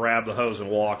kind of grab the hose and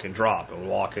walk and drop and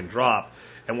walk and drop.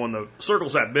 And when the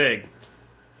circle's that big,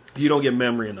 you don't get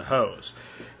memory in the hose.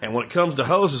 And when it comes to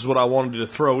hoses, what I wanted to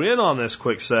throw in on this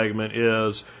quick segment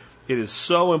is it is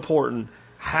so important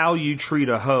how you treat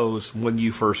a hose when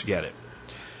you first get it.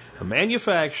 A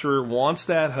manufacturer wants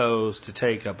that hose to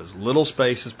take up as little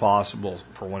space as possible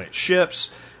for when it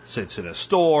ships, sits in a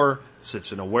store,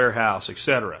 sits in a warehouse,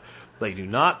 etc. They do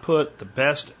not put the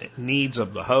best needs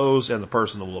of the hose and the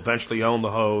person that will eventually own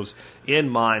the hose in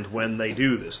mind when they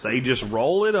do this. They just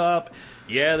roll it up.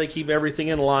 Yeah, they keep everything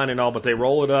in line and all, but they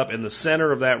roll it up, and the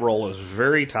center of that roll is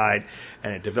very tight,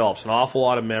 and it develops an awful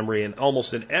lot of memory, and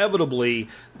almost inevitably,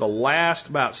 the last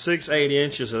about 6-8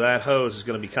 inches of that hose is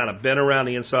going to be kind of bent around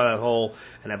the inside of that hole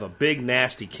and have a big,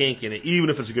 nasty kink in it, even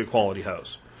if it's a good quality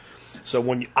hose. So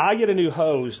when I get a new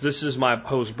hose, this is my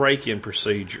hose break-in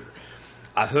procedure.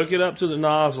 I hook it up to the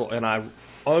nozzle, and I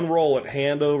unroll it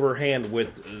hand over hand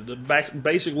with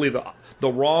basically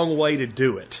the wrong way to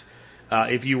do it.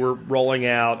 If you were rolling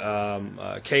out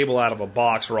a cable out of a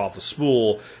box or off a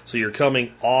spool, so you're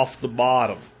coming off the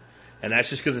bottom. And that's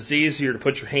just because it's easier to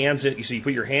put your hands in. So you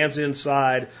put your hands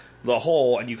inside the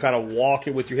hole and you kind of walk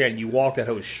it with your hand. You walk that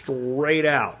hose straight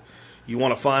out. You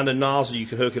want to find a nozzle you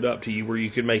can hook it up to you where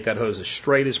you can make that hose as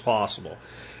straight as possible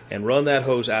and run that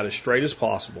hose out as straight as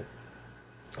possible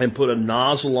and put a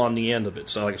nozzle on the end of it,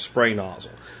 so like a spray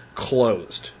nozzle,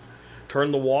 closed.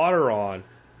 Turn the water on,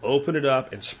 open it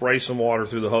up and spray some water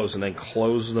through the hose and then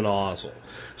close the nozzle.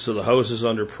 So the hose is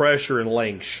under pressure and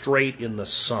laying straight in the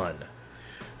sun.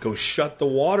 Go shut the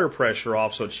water pressure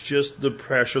off so it's just the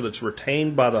pressure that's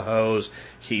retained by the hose,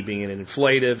 keeping it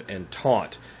inflative and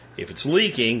taut. If it's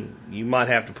leaking, you might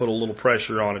have to put a little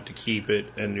pressure on it to keep it,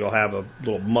 and you'll have a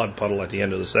little mud puddle at the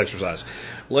end of this exercise.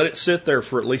 Let it sit there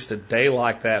for at least a day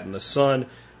like that in the sun.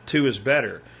 2 is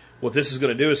better. What this is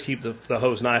going to do is keep the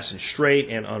hose nice and straight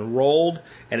and unrolled,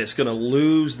 and it's going to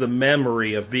lose the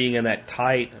memory of being in that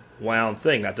tight, wound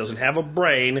thing. That doesn't have a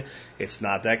brain. It's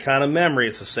not that kind of memory.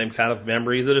 It's the same kind of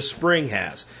memory that a spring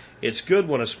has. It's good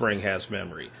when a spring has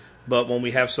memory. But when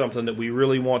we have something that we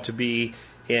really want to be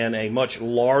in a much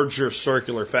larger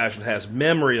circular fashion, has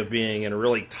memory of being in a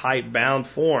really tight bound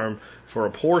form for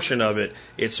a portion of it,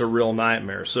 it's a real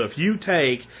nightmare. So if you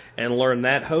take and learn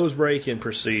that hose break-in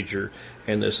procedure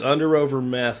and this under-over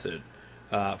method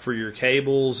for your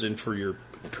cables and for your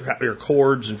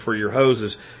cords and for your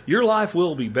hoses, your life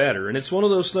will be better. And it's one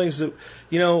of those things that,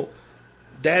 you know,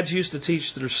 dads used to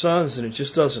teach their sons, and it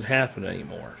just doesn't happen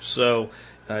anymore. So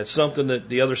it's something that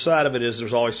the other side of it is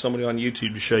there's always somebody on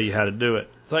YouTube to show you how to do it.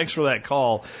 Thanks for that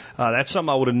call. That's something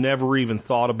I would have never even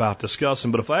thought about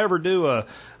discussing. But if I ever do a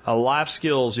life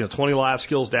skills, 20 life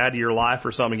skills to add to your life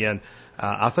or something again,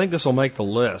 I think this will make the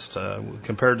list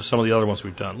compared to some of the other ones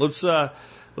we've done. Let's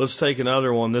take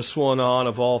another one. This one on,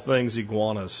 of all things,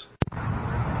 iguanas.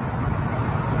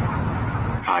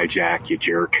 Hi, Jack, you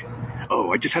jerk.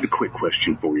 Oh, I just had a quick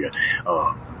question for you.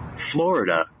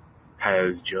 Florida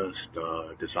has just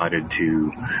decided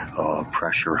to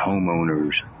pressure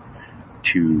homeowners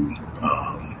to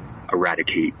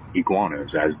eradicate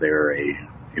iguanas, as they're a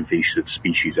invasive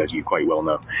species, as you quite well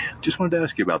know. Just wanted to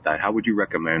ask you about that. How would you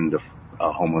recommend a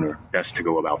homeowner best to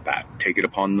go about that? Take it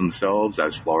upon themselves,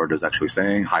 as Florida's actually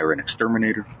saying, hire an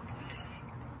exterminator,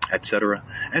 etc.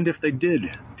 And if they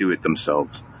did do it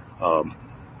themselves,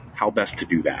 how best to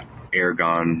do that? Air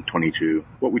gun, 22,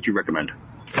 what would you recommend?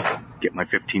 Get my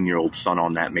 15-year-old son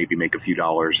on that, maybe make a few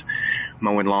dollars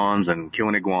mowing lawns and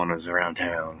killing iguanas around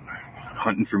town,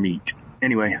 hunting for meat.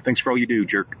 Anyway, thanks for all you do,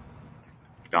 jerk.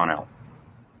 Don out.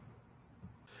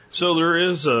 So there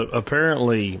is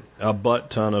apparently a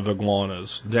butt ton of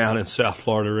iguanas down in South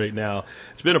Florida right now.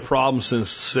 It's been a problem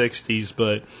since the 60s,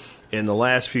 but in the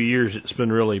last few years it's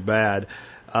been really bad.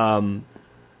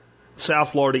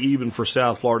 South Florida, even for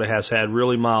South Florida, has had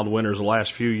really mild winters the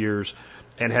last few years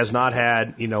and has not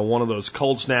had, one of those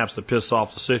cold snaps that piss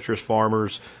off the citrus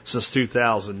farmers since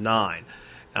 2009.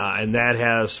 And that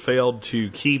has failed to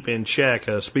keep in check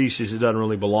a species that doesn't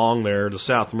really belong there, the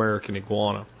South American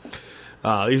iguana.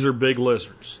 These are big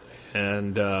lizards.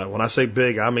 And when I say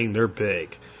big, I mean they're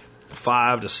big.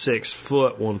 5 to 6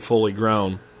 foot when fully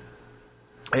grown.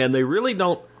 And they really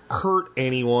don't hurt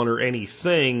anyone or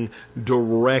anything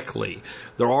directly.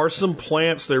 There are some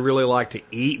plants they really like to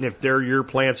eat, and if they're your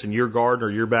plants in your garden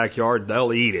or your backyard,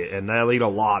 they'll eat it, and they'll eat a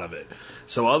lot of it.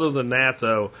 So other than that,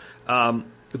 though,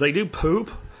 they do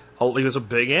poop. It's a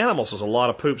big animal, so there's a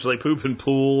lot of poop. So they poop in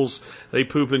pools, they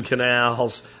poop in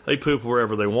canals, they poop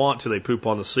wherever they want to, they poop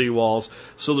on the seawalls.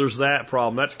 So there's that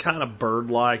problem. That's kind of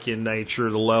bird-like in nature,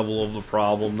 the level of the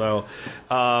problem, though.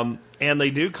 And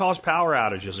they do cause power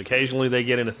outages. Occasionally they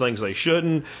get into things they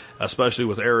shouldn't, especially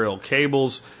with aerial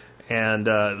cables, and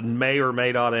may or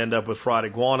may not end up with fried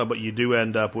iguana, but you do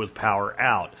end up with power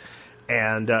out.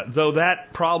 And though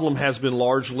that problem has been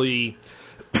largely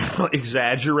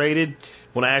exaggerated,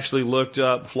 when I actually looked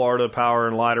up Florida Power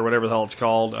and Light or whatever the hell it's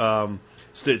called,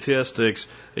 statistics,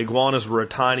 iguanas were a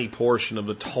tiny portion of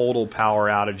the total power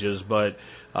outages, but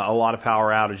a lot of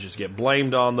power outages get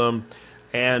blamed on them,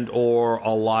 and or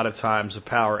a lot of times the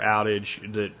power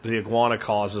outage that the iguana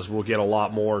causes will get a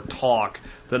lot more talk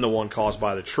than the one caused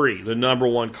by the tree. The number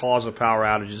one cause of power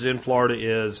outages in Florida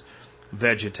is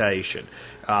vegetation.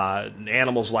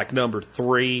 Animals like number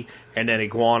 3, and then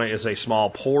iguana is a small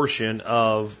portion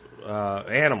of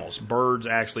animals. Birds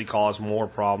actually cause more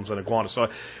problems than iguanas. So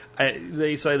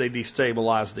they say they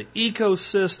destabilize the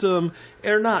ecosystem.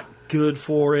 They're not good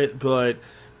for it, but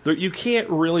You can't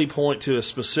really point to a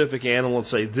specific animal and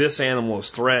say this animal is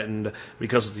threatened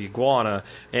because of the iguana.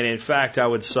 And in fact, I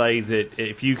would say that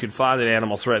if you could find an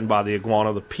animal threatened by the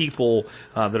iguana, the people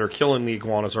that are killing the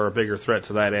iguanas are a bigger threat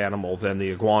to that animal than the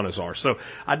iguanas are. So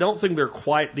I don't think they're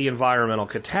quite the environmental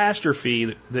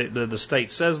catastrophe that the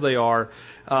state says they are,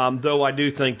 though I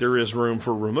do think there is room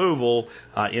for removal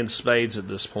in spades at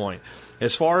this point.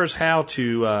 As far as how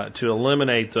to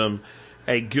eliminate them,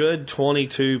 a good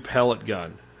 .22 pellet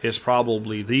gun is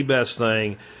probably the best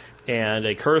thing, and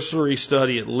a cursory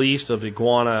study at least of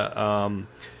iguana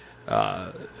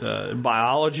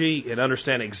biology and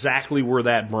understand exactly where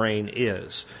that brain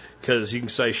is. Because you can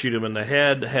say shoot them in the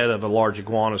head of a large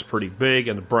iguana is pretty big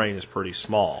and the brain is pretty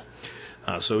small.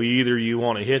 So either you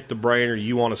want to hit the brain or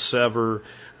you want to sever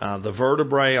the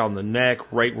vertebrae on the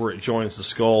neck right where it joins the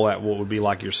skull at what would be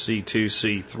like your C2,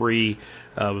 C3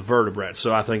 vertebrae.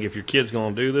 So I think if your kid's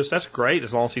going to do this, that's great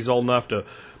as long as he's old enough to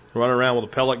run around with a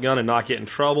pellet gun and not get in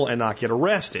trouble and not get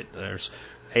arrested. There's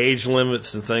age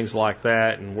limits and things like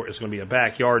that, and it's going to be a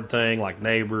backyard thing like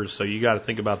neighbors, so you got to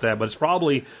think about that. But it's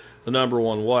probably the number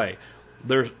one way.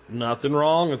 There's nothing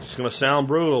wrong. It's going to sound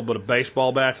brutal, but a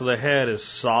baseball bat to the head is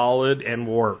solid and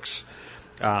works.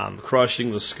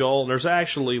 Crushing the skull. And there's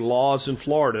actually laws in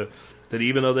Florida that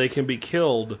even though they can be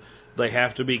killed, they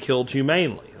have to be killed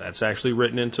humanely. That's actually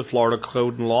written into Florida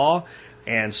code and law.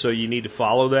 And so you need to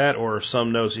follow that, or if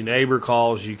some nosy neighbor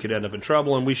calls, you could end up in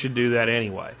trouble, and we should do that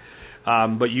anyway.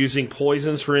 But using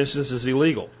poisons, for instance, is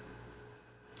illegal.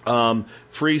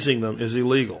 Freezing them is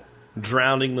illegal.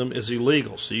 Drowning them is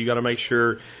illegal. So you got to make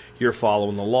sure you're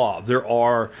following the law. There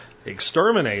are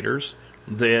exterminators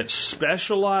that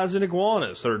specialize in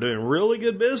iguanas that are doing really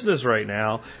good business right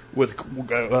now with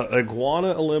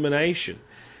iguana elimination.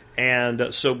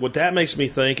 And so what that makes me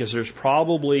think is there's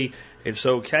probably, it's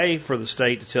okay for the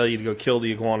state to tell you to go kill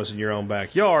the iguanas in your own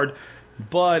backyard,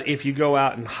 but if you go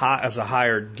out and as a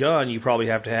hired gun, you probably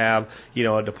have to have,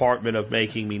 a Department of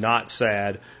Making Me Not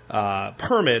Sad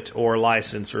permit or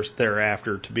license or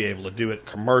thereafter to be able to do it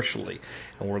commercially,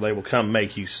 and where they will come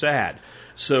make you sad.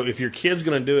 So if your kid's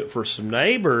going to do it for some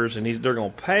neighbors and they're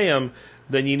going to pay them,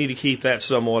 then you need to keep that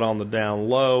somewhat on the down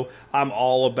low. I'm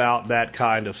all about that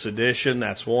kind of sedition.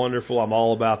 That's wonderful. I'm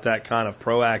all about that kind of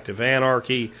proactive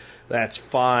anarchy. That's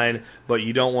fine. But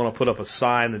you don't want to put up a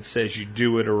sign that says you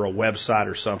do it or a website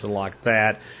or something like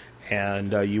that.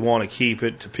 And you want to keep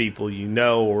it to people you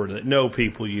know or that know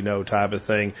people you know type of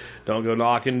thing. Don't go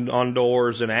knocking on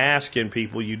doors and asking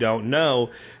people you don't know,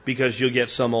 because you'll get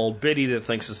some old biddy that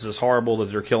thinks this is horrible that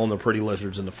they're killing the pretty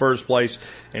lizards in the first place,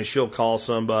 and she'll call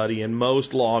somebody. And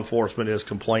most law enforcement is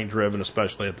complaint driven,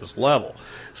 especially at this level.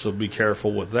 So be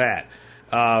careful with that.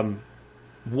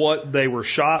 What they were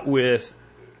shot with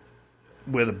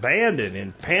abandon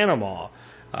in Panama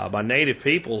by native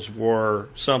peoples were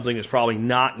something that's probably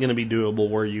not going to be doable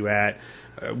where you at,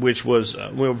 which was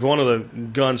one of the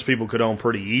guns people could own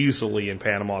pretty easily in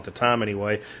Panama at the time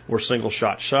anyway, were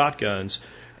single-shot shotguns.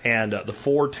 And the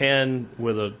 410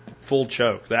 with a full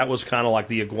choke, that was kind of like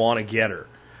the iguana getter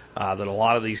that a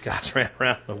lot of these guys ran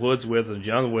around in the woods with and the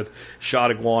jungle with,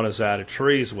 shot iguanas out of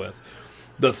trees with.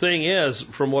 The thing is,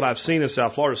 from what I've seen in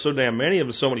South Florida, so damn many of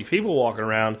them, so many people walking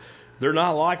around, they're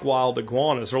not like wild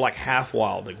iguanas. They're like half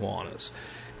wild iguanas.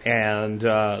 And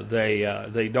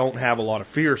they don't have a lot of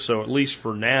fear, so at least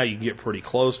for now you can get pretty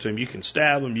close to them. You can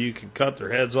stab them, you can cut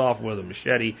their heads off with a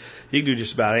machete, you can do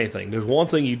just about anything. There's one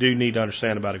thing you do need to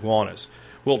understand about iguanas.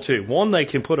 Well, two. One, they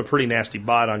can put a pretty nasty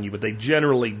bite on you, but they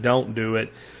generally don't do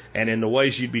it. And in the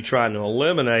ways you'd be trying to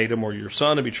eliminate them, or your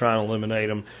son would be trying to eliminate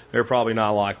them, they're probably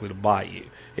not likely to bite you.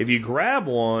 If you grab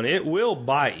one, it will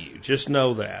bite you. Just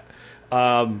know that.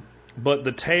 But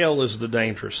the tail is the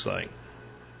dangerous thing.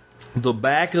 The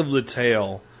back of the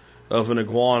tail of an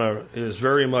iguana is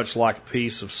very much like a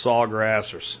piece of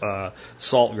sawgrass or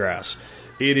saltgrass.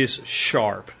 It is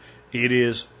sharp. It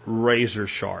is razor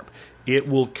sharp. It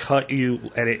will cut you,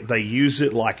 and they use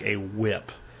it like a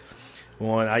whip.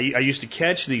 When I used to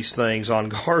catch these things on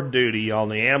guard duty on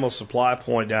the ammo supply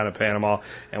point down in Panama,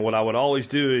 and what I would always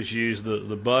do is use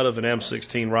the butt of an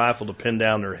M16 rifle to pin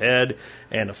down their head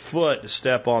and a foot to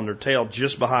step on their tail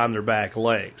just behind their back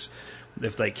legs.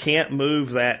 If they can't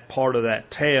move that part of that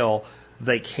tail,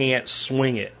 they can't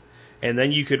swing it. And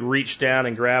then you could reach down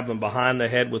and grab them behind the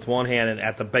head with one hand and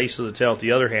at the base of the tail with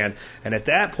the other hand. And at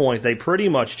that point, they pretty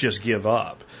much just give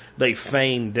up. They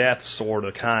feign death, sort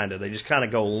of, kind of. They just kind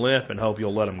of go limp and hope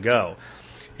you'll let them go.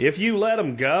 If you let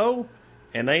them go,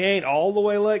 and they ain't all the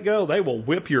way let go, they will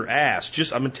whip your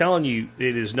ass. I'm telling you,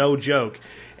 it is no joke.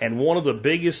 And one of the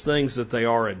biggest things that they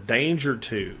are a danger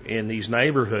to in these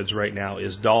neighborhoods right now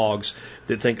is dogs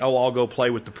that think, oh, I'll go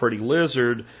play with the pretty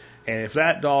lizard. And if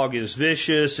that dog is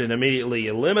vicious and immediately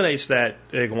eliminates that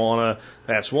iguana,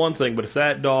 that's one thing. But if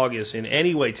that dog is in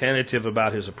any way tentative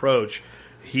about his approach,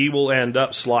 he will end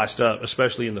up sliced up,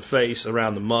 especially in the face,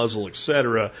 around the muzzle,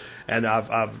 etc. And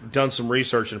I've done some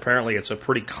research, and apparently it's a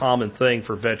pretty common thing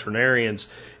for veterinarians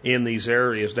in these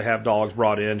areas to have dogs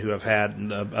brought in who have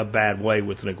had a bad way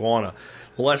with an iguana.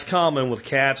 Less common with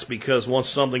cats, because once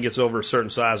something gets over a certain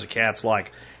size, a cat's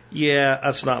like, yeah,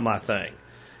 that's not my thing.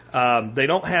 They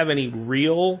don't have any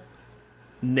real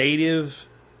native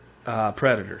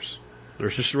predators.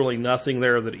 There's just really nothing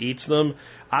there that eats them.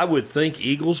 I would think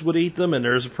eagles would eat them, and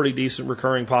there's a pretty decent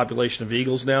recurring population of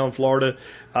eagles now in Florida.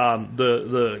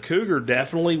 The cougar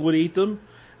definitely would eat them,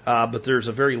 but there's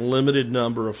a very limited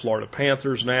number of Florida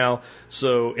panthers now.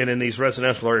 So, and in these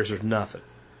residential areas, there's nothing.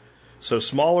 So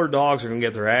smaller dogs are going to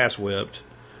get their ass whipped.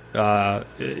 So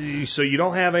you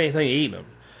don't have anything eating them.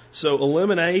 So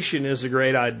elimination is a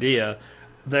great idea.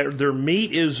 Their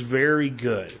meat is very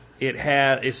good.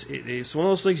 It's one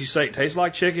of those things you say, it tastes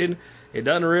like chicken. It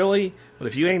doesn't really, but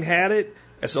if you ain't had it,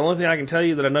 that's the only thing I can tell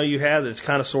you that I know you had that it's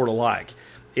kind of sort of like.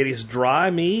 It is dry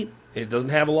meat. It doesn't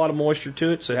have a lot of moisture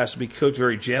to it, so it has to be cooked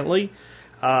very gently.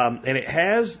 And it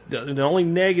has, the only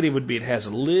negative would be it has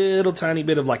a little tiny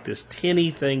bit of like this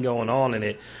tinny thing going on in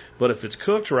it, but if it's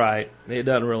cooked right, it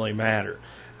doesn't really matter.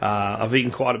 I've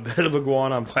eaten quite a bit of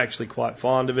iguana. I'm actually quite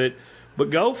fond of it, but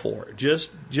go for it.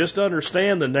 Just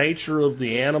understand the nature of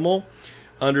the animal.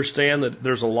 Understand that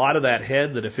there's a lot of that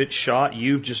head that if it's shot,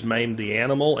 you've just maimed the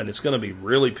animal, and it's going to be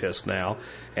really pissed now.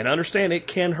 And understand it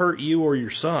can hurt you or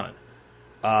your son.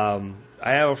 I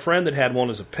have a friend that had one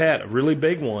as a pet, a really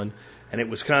big one, and it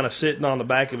was kind of sitting on the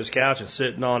back of his couch and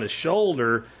sitting on his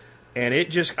shoulder, and it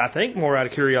just, I think more out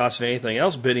of curiosity than anything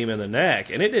else, bit him in the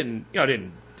neck. And it didn't,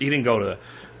 he didn't go to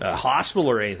a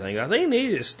hospital or anything. I think he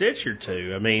needed a stitch or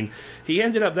two. I mean, he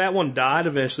ended up, that one died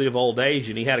eventually of old age,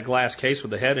 and he had a glass case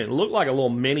with the head, and it looked like a little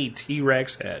mini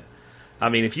T-Rex head. I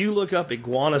mean, if you look up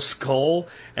iguana skull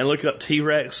and look up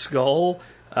T-Rex skull,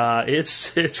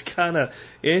 it's kind of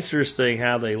interesting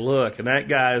how they look. And that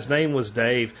guy, his name was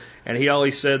Dave, and he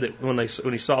always said that when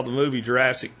he saw the movie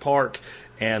Jurassic Park,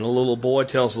 and a little boy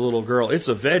tells the little girl, it's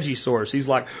a Vegisaurus, he's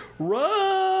like,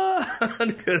 run,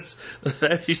 because the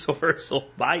Vegisaurus will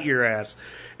bite your ass.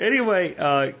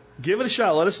 Anyway, give it a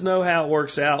shot. Let us know how it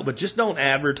works out, but just don't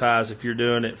advertise if you're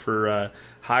doing it for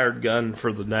hired gun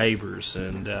for the neighbors.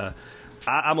 And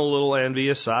I'm a little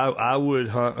envious. I would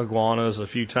hunt iguanas a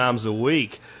few times a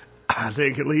week. I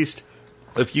think at least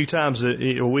a few times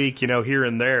a week, here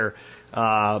and there,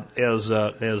 as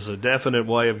a definite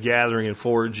way of gathering and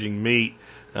foraging meat.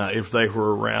 If they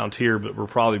were around here, but we're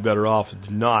probably better off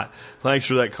if not. Thanks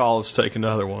for that call. Let's take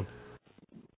another one.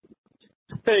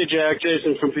 Hey, Jack.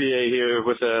 Jason from PA here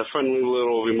with a friendly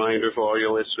little reminder for all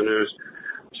your listeners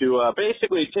to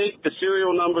basically take the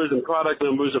serial numbers and product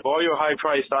numbers of all your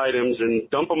high-priced items and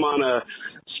dump them on a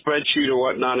spreadsheet or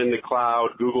whatnot in the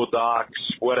cloud, Google Docs,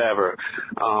 whatever.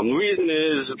 The reason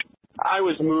is I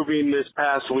was moving this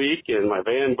past week, and my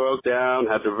van broke down,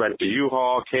 had to rent a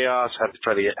U-Haul, chaos, had to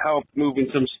try to get help moving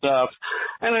some stuff,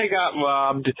 and I got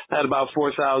robbed, had about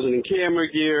 $4,000 in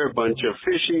camera gear, a bunch of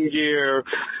fishing gear,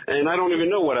 and I don't even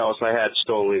know what else I had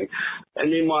stolen. And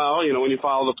meanwhile, when you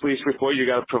file the police report, you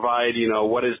got to provide,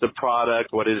 what is the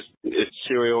product, what is its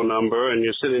serial number, and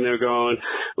you're sitting there going,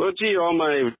 well, gee, all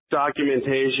my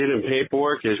documentation and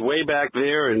paperwork is way back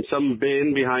there in some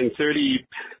bin behind 30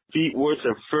 feet worth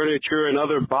of furniture and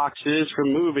other boxes for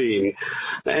moving.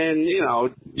 And,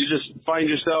 you just find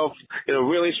yourself in a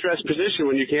really stressed position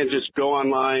when you can't just go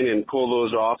online and pull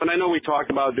those off. And I know we talked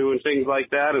about doing things like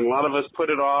that, and a lot of us put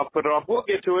it off. We'll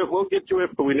get to it,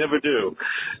 but we never do.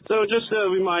 So just a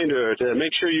reminder to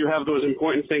make sure you have those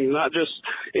important things, not just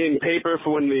in paper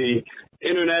for when the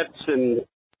internets and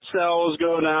cells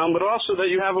go down, but also that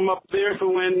you have them up there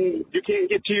for when you can't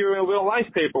get to your real life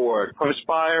paperwork,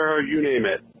 Perspire, or you name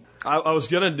it. I was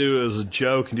going to do it as a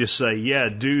joke and just say, yeah,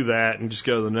 do that, and just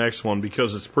go to the next one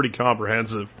because it's pretty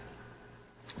comprehensive.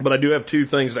 But I do have two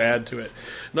things to add to it.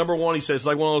 Number one, he says, it's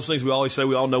like one of those things we always say,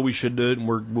 we all know we should do it, and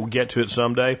we'll get to it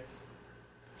someday.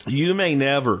 You may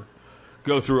never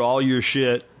go through all your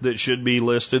shit that should be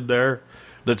listed there,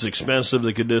 that's expensive,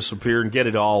 that could disappear, and get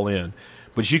it all in.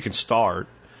 But you can start.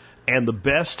 And the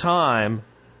best time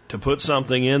to put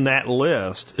something in that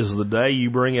list is the day you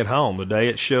bring it home, the day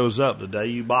it shows up, the day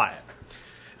you buy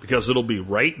it. because it'll be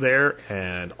right there,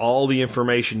 and all the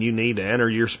information you need to enter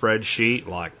your spreadsheet,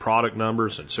 like product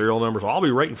numbers and serial numbers, will all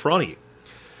be right in front of you.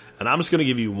 And I'm just going to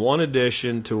give you one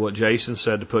addition to what Jason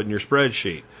said to put in your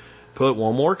spreadsheet. Put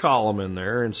one more column in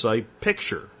there and say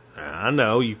picture. Now, I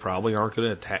know you probably aren't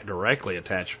going to directly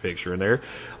attach a picture in there.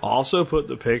 Also put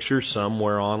the picture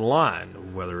somewhere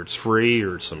online, whether it's free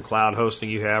or some cloud hosting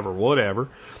you have or whatever,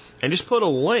 and just put a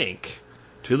link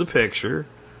to the picture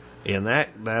in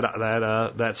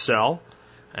that cell,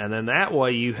 and then that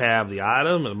way you have the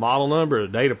item, the model number, the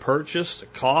date of purchase, the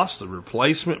cost, the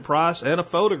replacement price, and a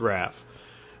photograph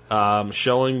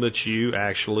showing that you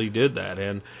actually did that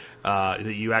and that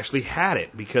you actually had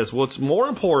it. Because what's more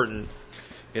important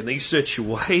in these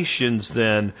situations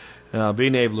than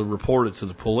being able to report it to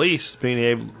the police, being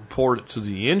able to report it to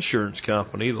the insurance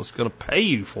company that's going to pay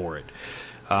you for it.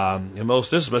 In most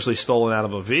instances, especially stolen out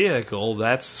of a vehicle,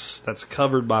 that's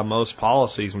covered by most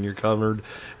policies when you're covered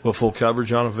with full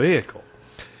coverage on a vehicle.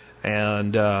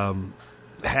 And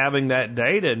having that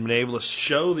data and being able to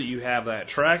show that you have that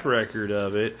track record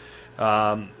of it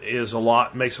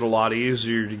makes it a lot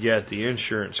easier to get the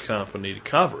insurance company to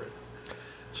cover it.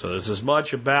 So it's as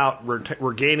much about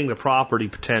regaining the property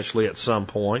potentially at some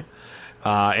point,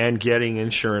 and getting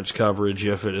insurance coverage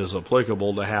if it is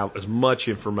applicable to have as much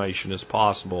information as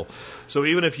possible. So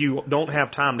even if you don't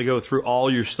have time to go through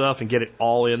all your stuff and get it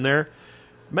all in there,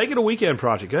 make it a weekend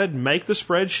project. Go ahead and make the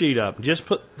spreadsheet up. Just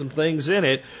put some things in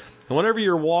it. And whenever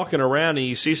you're walking around and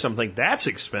you see something that's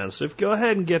expensive, go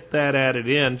ahead and get that added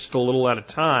in just a little at a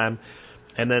time.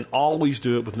 And then always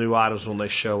do it with new items when they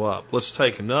show up. Let's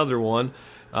take another one.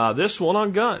 This one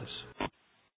on guns.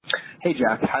 Hey,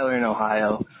 Jack. Tyler in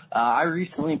Ohio. I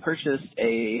recently purchased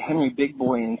a Henry Big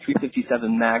Boy in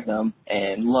 357 Magnum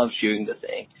and love shooting the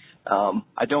thing.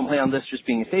 I don't plan on this just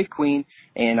being a safe queen,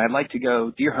 and I'd like to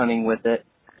go deer hunting with it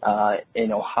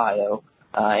in Ohio.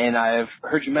 And I've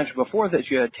heard you mention before that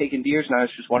you had taken deers, and I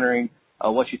was just wondering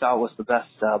what you thought was the best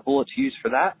bullet to use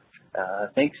for that.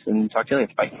 Thanks, and talk to you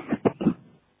later. Bye.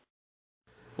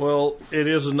 Well, it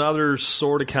is another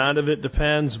sort of kind of it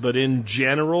depends, but in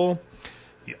general,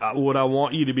 what I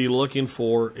want you to be looking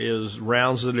for is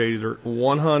rounds that are either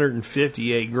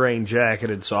 158 grain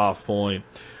jacketed soft point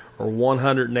or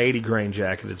 180 grain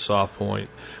jacketed soft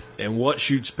point, and what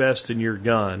shoots best in your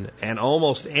gun. And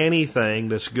almost anything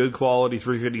that's good quality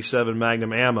 357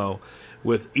 Magnum ammo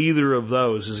with either of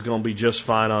those is going to be just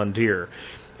fine on deer.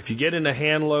 If you get into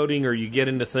hand loading or you get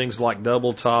into things like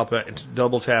double tap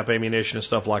ammunition and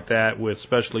stuff like that with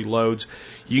specialty loads,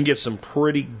 you can get some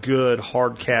pretty good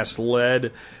hard cast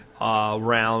lead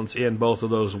rounds in both of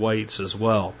those weights as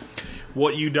well.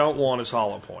 What you don't want is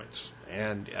hollow points.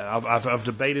 And I've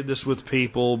debated this with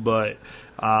people, but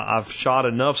I've shot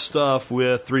enough stuff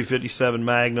with 357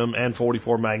 Magnum and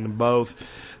 44 Magnum both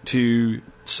to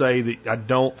say that I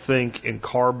don't think in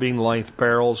carbine length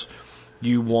barrels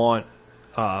you want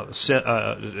hollow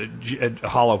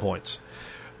points,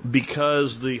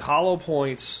 because the hollow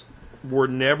points were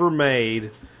never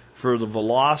made for the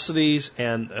velocities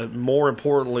and more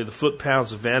importantly the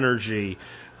foot-pounds of energy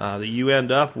that you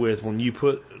end up with when you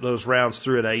put those rounds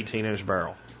through an 18-inch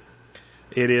barrel.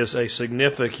 It is a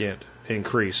significant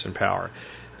increase in power.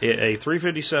 A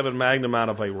 357 Magnum out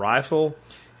of a rifle,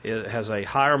 it has a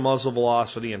higher muzzle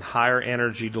velocity and higher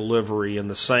energy delivery in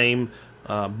the same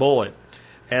bullet,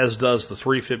 as does the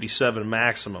 357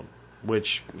 Maximum,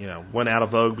 which went out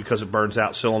of vogue because it burns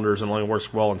out cylinders and only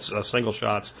works well in single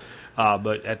shots.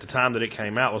 But at the time that it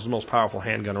came out, it was the most powerful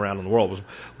handgun around in the world. It was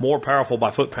more powerful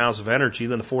by foot-pounds of energy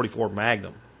than the 44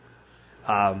 Magnum.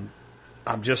 I'm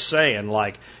just saying,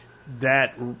 like,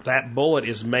 that bullet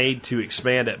is made to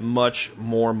expand at much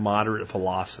more moderate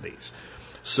velocities.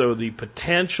 So the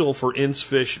potential for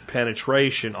insufficient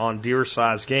penetration on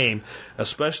deer-sized game,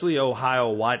 especially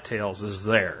Ohio whitetails, is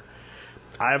there.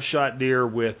 I have shot deer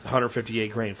with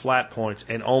 158 grain flat points,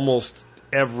 and almost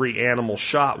every animal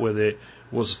shot with it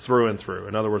was through and through.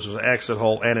 In other words, it was an exit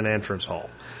hole and an entrance hole.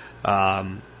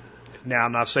 Now,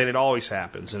 I'm not saying it always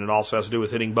happens, and it also has to do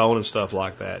with hitting bone and stuff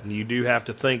like that. And you do have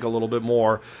to think a little bit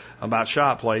more about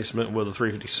shot placement with a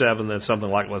 357 than something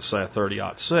like, let's say, a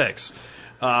 30-06.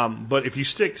 But if you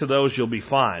stick to those, you'll be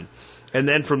fine. And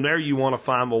then from there, you want to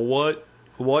find, well,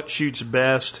 what shoots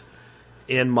best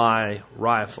in my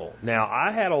rifle? Now, I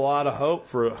had a lot of hope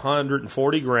for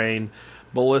 140 grain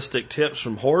ballistic tips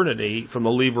from Hornady, from the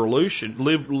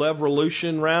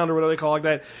Levolution round, or whatever they call it like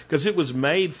that, because it was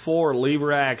made for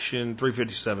lever action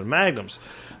 357 Magnums.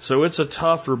 So it's a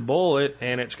tougher bullet,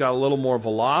 and it's got a little more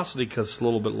velocity because it's a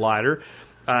little bit lighter.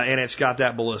 And it's got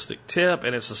that ballistic tip,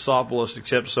 and it's a soft ballistic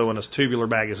tip, so in a tubular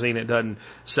magazine, it doesn't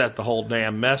set the whole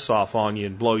damn mess off on you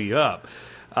and blow you up.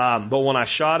 But when I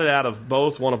shot it out of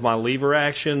both one of my lever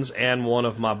actions and one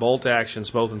of my bolt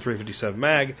actions, both in 357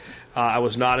 mag, I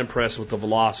was not impressed with the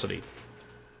velocity.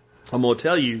 I'm going to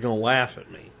tell you, you're going to laugh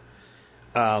at me.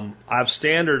 I've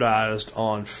standardized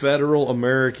on Federal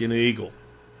American Eagle,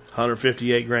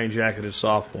 158 grain jacketed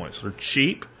soft points. They're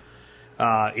cheap.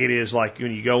 It is like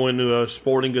when you go into a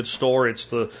sporting goods store, it's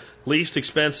the least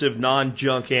expensive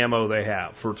non-junk ammo they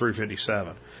have for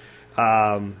 357.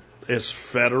 It's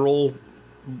Federal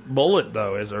bullet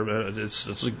though.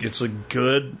 It's a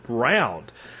good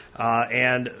round,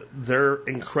 and they're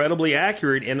incredibly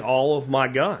accurate in all of my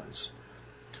guns.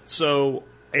 So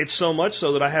it's so much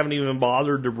so that I haven't even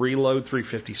bothered to reload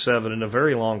 357 in a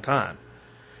very long time,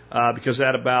 because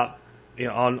at about, you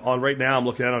know, on right now I'm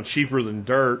looking at it on cheaper than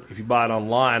dirt. If you buy it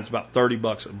online, it's about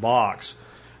 $30 a box.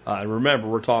 And remember,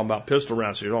 we're talking about pistol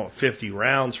rounds, so you don't have 50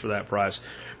 rounds for that price.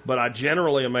 But I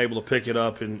generally am able to pick it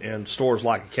up in stores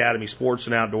like Academy Sports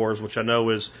and Outdoors, which I know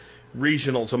is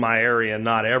regional to my area and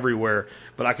not everywhere.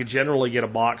 But I could generally get a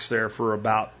box there for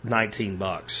about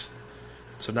 $19.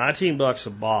 So $19 a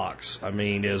box, I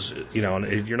mean, is, you know,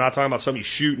 and you're not talking about somebody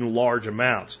shooting large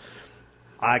amounts.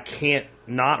 I can't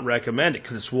not recommend it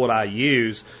because it's what I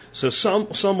use. So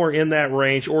somewhere in that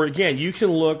range, or again, you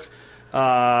can look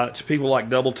to people like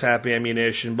Double Tap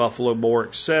Ammunition, Buffalo Bore,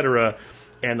 etc.,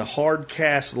 and the hard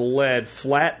cast lead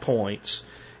flat points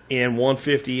in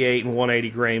 158 and 180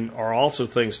 grain are also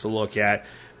things to look at.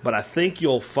 But I think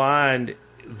you'll find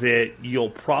that you'll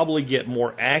probably get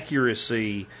more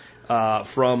accuracy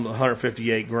from the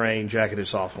 158 grain jacketed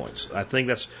soft points. I think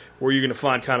that's where you're going to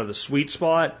find kind of the sweet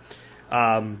spot.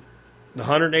 The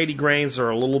 180 grains are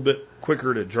a little bit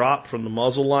quicker to drop from the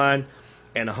muzzle line,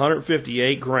 and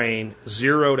 158 grain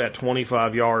zeroed at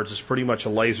 25 yards is pretty much a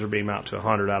laser beam out to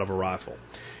 100 out of a rifle.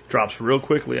 Drops real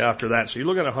quickly after that. So you're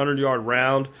looking at a 100-yard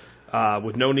round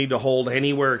with no need to hold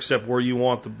anywhere except where you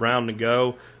want the round to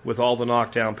go with all the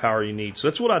knockdown power you need. So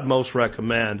that's what I'd most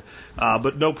recommend.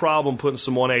 But no problem putting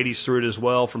some 180s through it as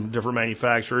well from different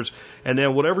manufacturers. And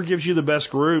then whatever gives you the best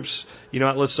groups, you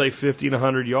know, let's say 50 and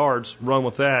 100 yards, run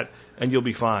with that, and you'll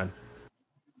be fine.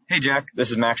 Hey, Jack,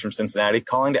 this is Max from Cincinnati,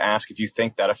 calling to ask if you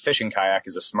think that a fishing kayak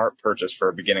is a smart purchase for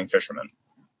a beginning fisherman.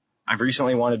 I've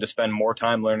recently wanted to spend more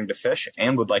time learning to fish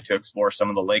and would like to explore some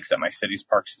of the lakes that my city's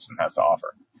park system has to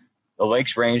offer. The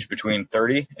lakes range between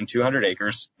 30 and 200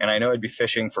 acres, and I know I'd be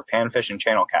fishing for panfish and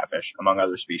channel catfish, among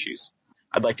other species.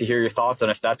 I'd like to hear your thoughts on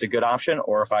if that's a good option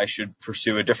or if I should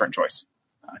pursue a different choice.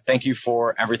 Thank you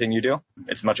for everything you do.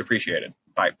 It's much appreciated.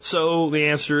 Bye. So the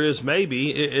answer is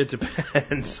maybe. It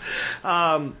depends.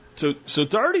 So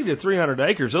 30 to 300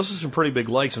 acres, those are some pretty big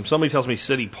lakes. When somebody tells me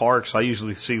city parks, I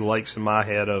usually see lakes in my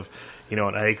head of, you know,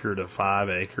 an acre to 5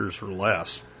 acres or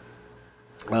less.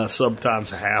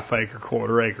 Sometimes a half acre,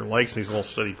 quarter acre lakes in these little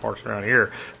city parks around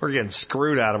here. We're getting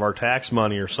screwed out of our tax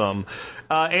money or something.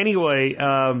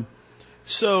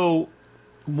 So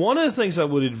one of the things I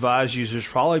would advise you is there's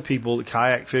probably people that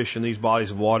kayak fish in these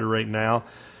bodies of water right now.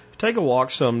 Take a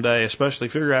walk someday, especially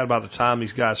figure out about the time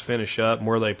these guys finish up and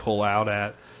where they pull out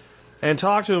at, and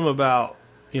talk to them about,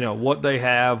 you know, what they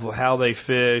have, how they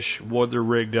fish, what they're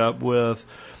rigged up with,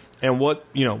 and what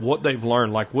they've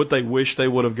learned, like what they wish they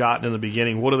would have gotten in the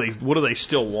beginning. What do they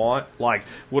still want? Like,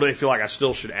 what do they feel like I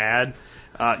still should add?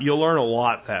 You'll learn a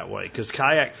lot that way because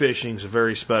kayak fishing is a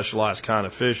very specialized kind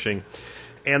of fishing.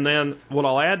 And then what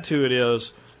I'll add to it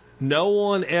is no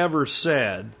one ever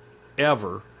said,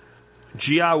 ever,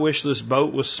 gee, I wish this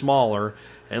boat was smaller,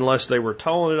 unless they were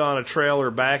towing it on a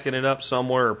trailer, backing it up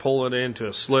somewhere, or pulling it into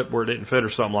a slip where it didn't fit or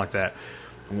something like that.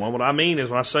 And what I mean is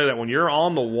when I say that, when you're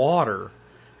on the water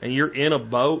and you're in a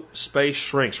boat, space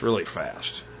shrinks really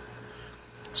fast.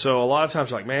 So a lot of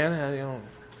times like, man, you know,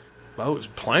 boat is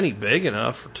plenty big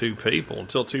enough for 2 people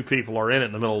until 2 people are in it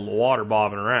in the middle of the water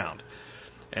bobbing around.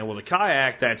 And with a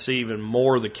kayak, that's even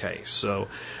more the case. So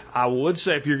I would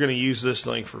say if you're going to use this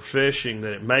thing for fishing,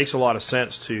 that it makes a lot of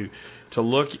sense to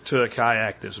look to a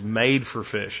kayak that's made for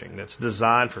fishing, that's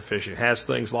designed for fishing, has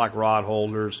things like rod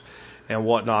holders and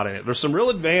whatnot in it. There's some real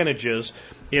advantages.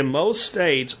 In most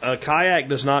states, a kayak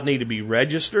does not need to be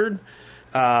registered.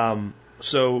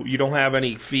 So you don't have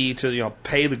any fee to, you know,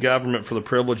 pay the government for the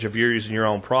privilege of using your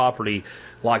own property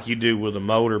like you do with a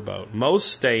motorboat. Most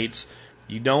states,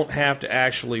 you don't have to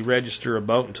actually register a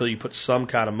boat until you put some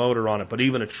kind of motor on it, but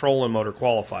even a trolling motor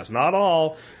qualifies. Not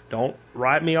all. Don't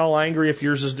write me all angry if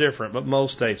yours is different, but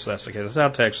most states that's the case. That's how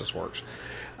Texas works.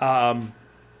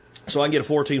 So I can get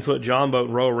a 14-foot John boat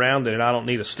and row around in it. I don't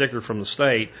need a sticker from the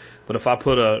state. But if I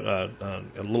put a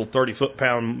little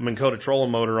 30-foot-pound Minn Kota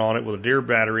trolling motor on it with a deer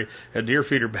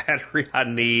feeder battery, I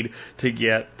need to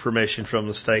get permission from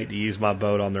the state to use my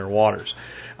boat on their waters.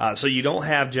 So you don't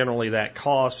have generally that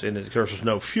cost, and of course there's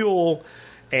no fuel.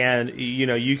 And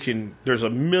there's a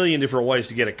million different ways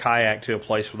to get a kayak to a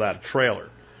place without a trailer.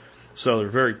 So they're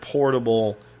very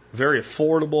portable, very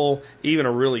affordable. Even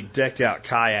a really decked out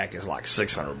kayak is like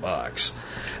 $600.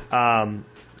 A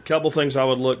couple things I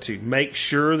would look to. Make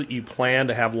sure that you plan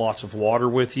to have lots of water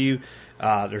with you.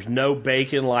 There's no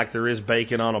bacon like there is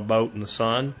bacon on a boat in the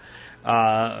sun.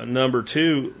 Number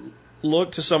two,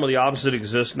 look to some of the options that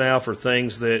exist now for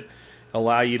things that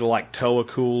allow you to like tow a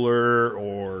cooler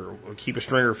or keep a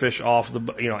stringer of fish off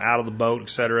out of the boat,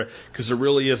 etc. Because there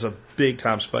really is a big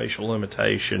time spatial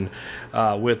limitation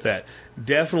with that.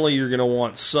 Definitely, you're going to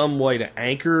want some way to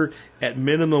anchor. At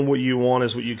minimum, what you want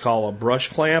is what you call a brush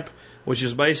clamp, which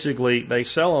is basically they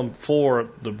sell them for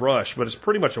the brush, but it's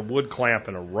pretty much a wood clamp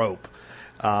and a rope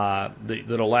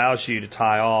that allows you to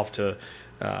tie off to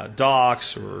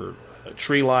docks or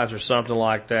tree lines or something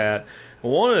like that.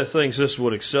 One of the things this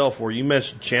would excel for, you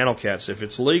mentioned channel cats. If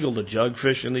it's legal to jug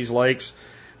fish in these lakes,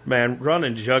 man,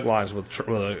 running jug lines with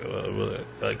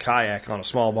a kayak on a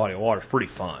small body of water is pretty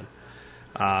fun.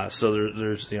 So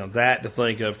there's that to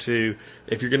think of too.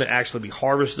 If you're going to actually be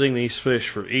harvesting these fish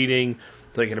for eating,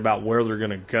 thinking about where they're going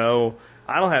to go,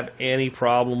 I don't have any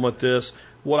problem with this.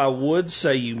 What I would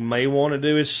say you may want to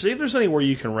do is see if there's anywhere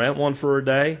you can rent one for a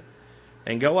day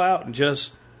and go out and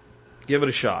just give it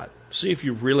a shot. See if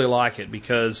you really like it,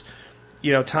 because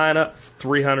tying up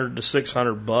 $300 to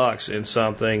 $600 in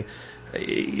something,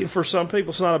 for some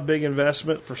people it's not a big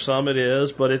investment. For some it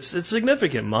is, but it's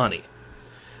significant money.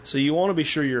 So you want to be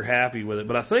sure you're happy with it.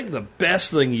 But I think the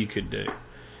best thing you could do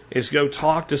is go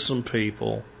talk to some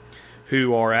people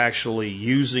who are actually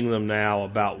using them now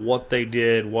about what they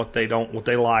did, what they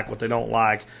like, what they don't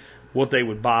like, what they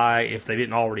would buy if they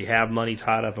didn't already have money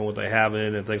tied up in what they have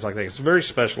in and things like that. It's a very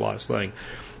specialized thing.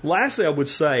 Lastly, I would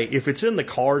say if it's in the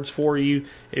cards for you,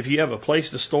 if you have a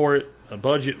place to store it, a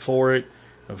budget for it,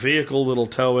 a vehicle that'll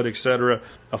tow it, etc.,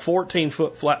 a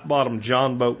 14-foot flat-bottom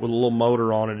John boat with a little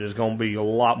motor on it is going to be a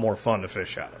lot more fun to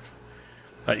fish out of.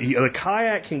 The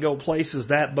kayak can go places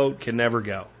that boat can never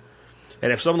go.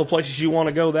 And if some of the places you want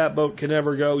to go, that boat can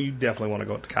never go, you definitely want to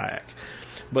go with the kayak.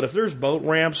 But if there's boat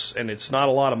ramps and it's not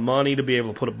a lot of money to be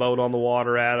able to put a boat on the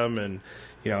water at them, and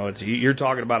you're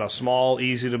talking about a small,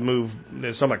 easy to move,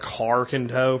 something a car can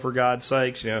tow, for God's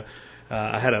sakes.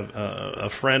 I had a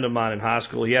friend of mine in high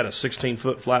school. He had a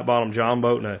 16-foot flat bottom John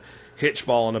boat and a hitch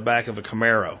ball in the back of a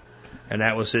Camaro, and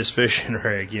that was his fishing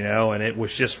rig, and it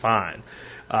was just fine.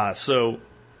 So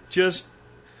just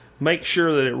make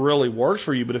sure that it really works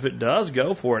for you. But if it does,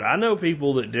 go for it. I know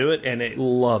people that do it and they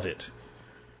love it.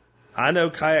 I know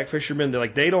kayak fishermen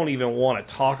that they don't even want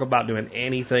to talk about doing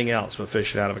anything else but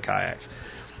fishing out of a kayak.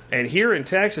 And here in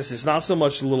Texas, it's not so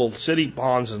much the little city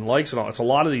ponds and lakes and all. It's a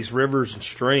lot of these rivers and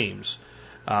streams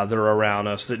that are around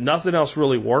us that nothing else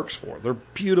really works for. They're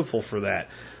beautiful for that.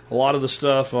 A lot of the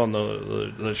stuff on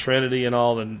the Trinity and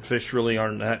all, the fish really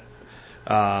aren't that.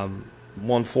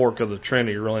 One fork of the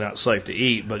Trinity are really not safe to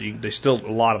eat, but there's still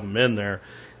a lot of them in there.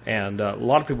 And a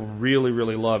lot of people really,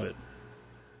 really love it.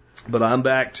 But I'm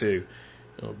back to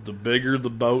the bigger the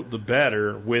boat, the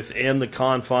better, within the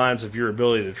confines of your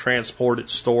ability to transport it,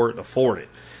 store it, and afford it.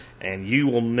 And you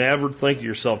will never think to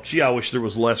yourself, gee, I wish there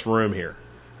was less room here.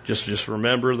 Just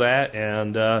remember that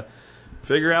and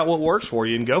figure out what works for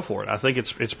you and go for it. I think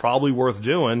it's probably worth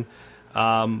doing.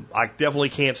 I definitely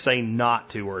can't say not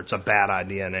to, or it's a bad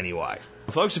idea in any way.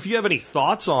 Folks, if you have any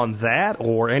thoughts on that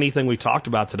or anything we talked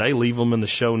about today, leave them in the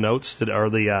show notes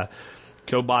or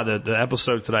go by the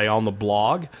episode today on the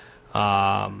blog,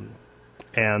 and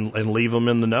leave them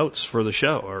in the notes for the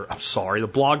show, or the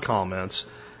blog comments.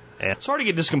 And sorry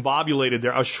to get discombobulated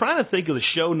there. I was trying to think of the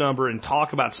show number and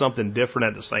talk about something different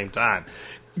at the same time.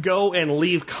 Go and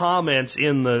leave comments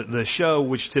in the show,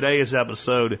 which today is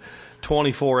episode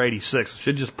 2486. I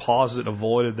should just pause it and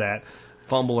avoided that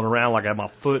fumbling around like I had my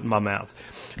foot in my mouth.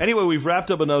 Anyway, we've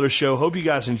wrapped up another show. Hope you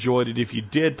guys enjoyed it. If you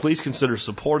did, please consider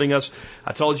supporting us.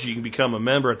 I told you can become a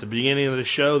member at the beginning of the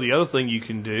show. The other thing you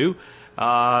can do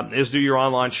is do your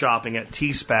online shopping at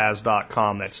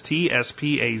tspaz.com. That's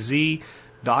TSPAZ.com,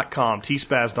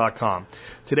 tspaz.com.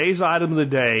 Today's item of the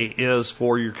day is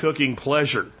for your cooking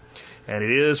pleasure, and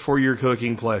it is for your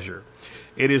cooking pleasure.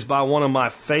 It is by one of my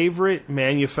favorite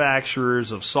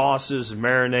manufacturers of sauces and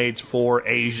marinades for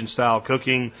Asian-style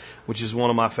cooking, which is one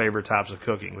of my favorite types of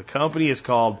cooking. The company is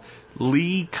called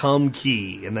Lee Kum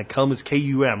Kee, and the Kum is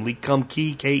K-U-M, Lee Kum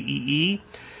Kee, K-E-E,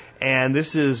 and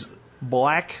this is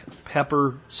black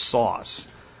pepper sauce.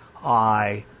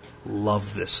 I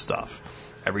love this stuff.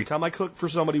 Every time I cook for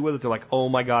somebody with it, they're like, oh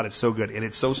my God, it's so good. And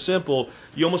it's so simple,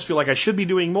 you almost feel like I should be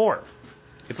doing more.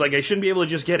 It's like I shouldn't be able to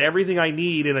just get everything I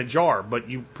need in a jar, but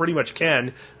you pretty much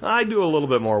can. I do a little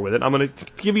bit more with it. I'm going to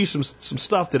give you some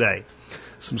stuff today,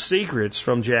 some secrets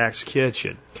from Jack's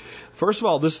Kitchen. First of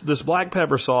all, this black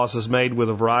pepper sauce is made with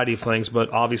a variety of things,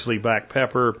 but obviously black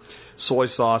pepper, soy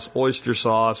sauce, oyster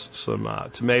sauce, some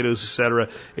tomatoes, etc.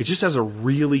 It just has a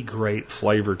really great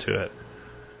flavor to it.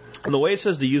 And the way it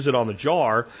says to use it on the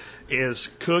jar is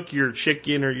cook your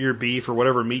chicken or your beef or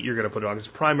whatever meat you're going to put it on. It's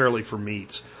primarily for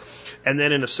meats. And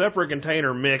then in a separate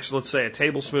container, mix, let's say, a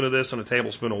tablespoon of this and a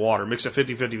tablespoon of water. Mix it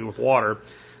 50-50 with water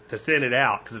to thin it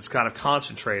out because it's kind of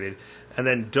concentrated. And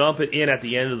then dump it in at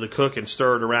the end of the cook and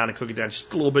stir it around and cook it down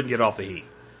just a little bit and get off the heat.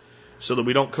 So that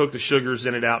we don't cook the sugars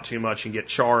in it out too much and get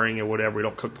charring or whatever. We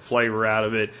don't cook the flavor out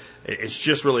of it. It's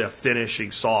just really a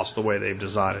finishing sauce the way they've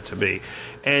designed it to be.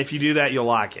 And if you do that, you'll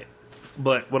like it.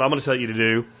 But what I'm going to tell you to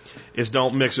do is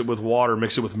don't mix it with water.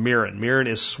 Mix it with mirin. Mirin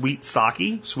is sweet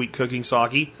sake, sweet cooking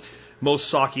sake. Most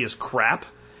sake is crap.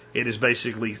 It is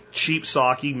basically cheap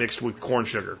sake mixed with corn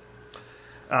sugar.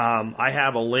 I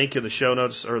have a link in the show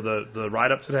notes or the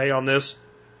write-up today on this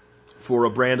for a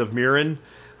brand of mirin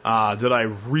that I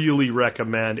really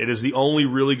recommend. It is the only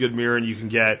really good mirin you can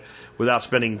get without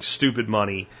spending stupid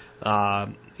money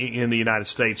in the United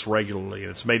States regularly.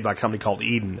 And it's made by a company called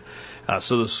Eden.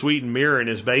 So the sweetened mirin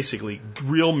is basically,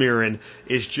 real mirin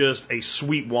is just a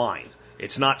sweet wine.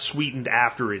 It's not sweetened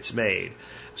after it's made.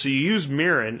 So you use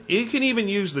mirin. You can even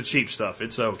use the cheap stuff.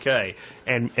 It's okay.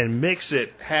 And mix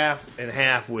it half and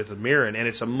half with the mirin. And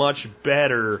it's a much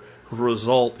better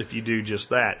result if you do just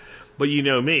that. But you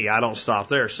know me, I don't stop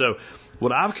there. So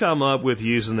what I've come up with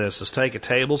using this is take a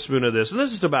tablespoon of this, and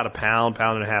this is about a pound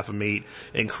and a half of meat.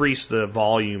 Increase the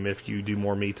volume if you do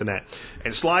more meat than that.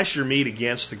 And slice your meat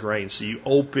against the grain so you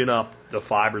open up the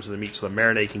fibers of the meat so the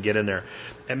marinade can get in there.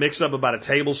 And mix up about a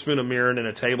tablespoon of mirin and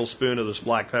a tablespoon of this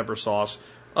black pepper sauce,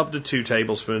 up to 2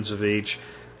 tablespoons of each,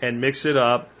 and mix it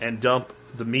up and dump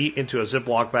the meat into a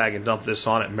Ziploc bag and dump this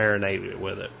on it and marinate it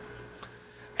with it.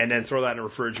 And then throw that in the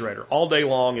refrigerator. All day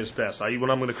long is best.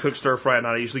 When I'm going to cook stir fry at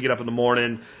night, I usually get up in the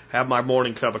morning, have my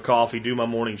morning cup of coffee, do my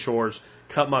morning chores,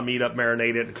 cut my meat up,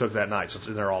 marinate it, and cook that night. So it's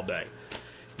in there all day.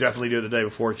 Definitely do it the day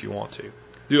before if you want to.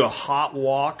 Do a hot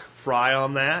wok fry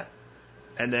on that,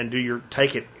 and then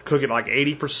cook it like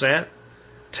 80%,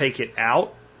 take it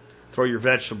out, throw your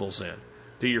vegetables in.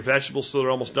 Do your vegetables till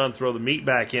they're almost done, throw the meat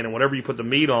back in, and whenever you put the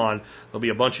meat on, there'll be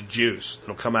a bunch of juice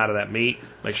that'll come out of that meat.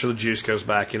 Make sure the juice goes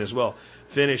back in as well.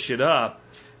 Finish it up,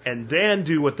 and then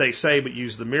do what they say, but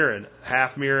use the mirin.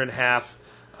 Half mirin, half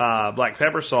black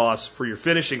pepper sauce for your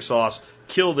finishing sauce.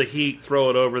 Kill the heat, throw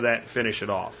it over that, and finish it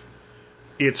off.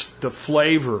 The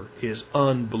flavor is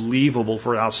unbelievable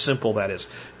for how simple that is.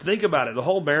 Think about it. The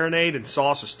whole marinade and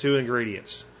sauce is 2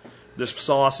 ingredients. This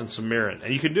sauce and some mirin.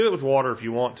 And you can do it with water if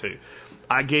you want to.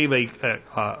 I gave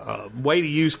a way to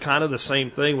use kind of the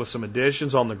same thing with some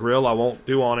additions on the grill I won't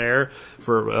do on air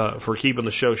for keeping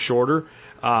the show shorter.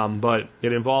 But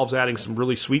it involves adding some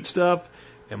really sweet stuff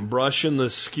and brushing the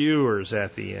skewers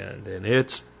at the end. And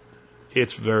it's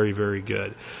very, very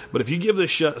good. But if you give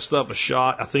this stuff a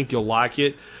shot, I think you'll like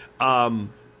it.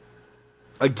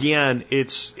 Again,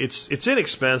 it's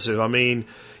inexpensive. I mean,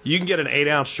 you can get an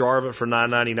 8-ounce jar of it for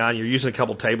 $9.99. You're using a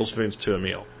couple tablespoons to a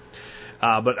meal.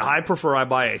 But I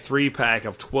buy a 3-pack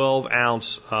of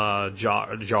 12-ounce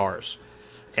jars.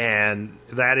 And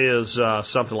that is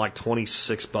something like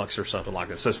 $26 or something like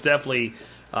that. So it's definitely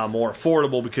more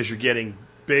affordable because you're getting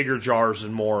bigger jars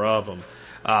and more of them.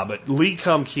 But Lee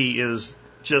Kum Kee is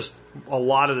just a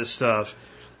lot of this stuff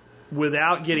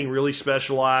without getting really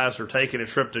specialized or taking a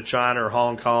trip to China or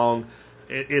Hong Kong.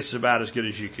 It's about as good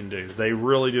as you can do. They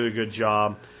really do a good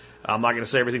job. I'm not going to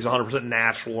say everything's 100%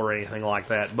 natural or anything like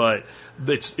that, but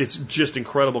it's just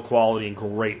incredible quality and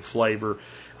great flavor.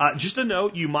 Just a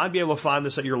note, you might be able to find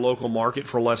this at your local market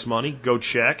for less money. Go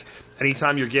check.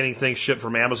 Anytime you're getting things shipped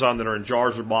from Amazon that are in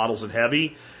jars or bottles and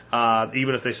heavy,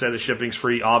 even if they say the shipping's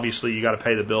free, obviously you got to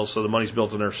pay the bill, so the money's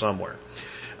built in there somewhere.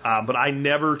 But I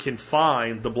never can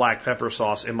find the black pepper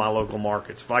sauce in my local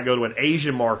markets. If I go to an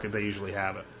Asian market, they usually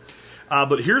have it.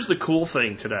 But here's the cool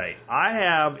thing today. I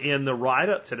have in the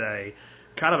write-up today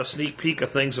kind of a sneak peek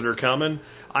of things that are coming.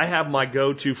 I have my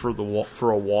go-to for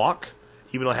a wok.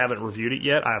 Even though I haven't reviewed it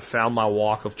yet, I have found my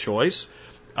wok of choice.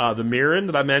 The mirin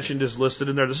that I mentioned is listed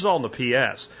in there. This is all in the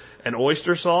PS. An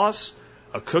oyster sauce,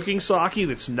 a cooking sake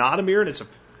that's not a mirin. It's a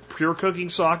pure cooking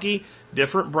sake,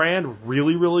 different brand,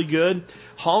 really, really good.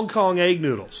 Hong Kong egg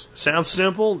noodles. Sounds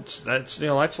simple. That's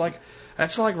like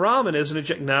ramen, isn't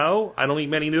it? No, I don't eat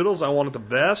many noodles. I want it the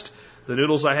best. The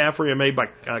noodles I have for you are made by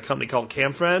a company called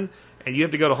Camfren, and you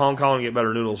have to go to Hong Kong and get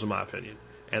better noodles, in my opinion.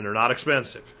 And they're not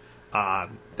expensive.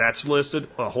 That's listed.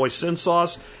 Hoisin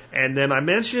sauce. And then I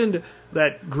mentioned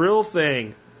that grill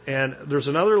thing, and there's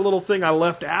another little thing I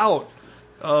left out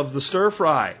of the stir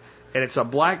fry, and it's a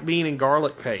black bean and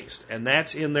garlic paste, and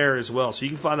that's in there as well. So you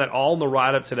can find that all in the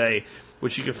write-up today,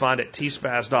 which you can find at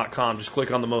tspaz.com. Just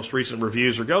click on the most recent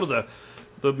reviews or go to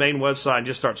the main website and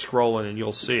just start scrolling, and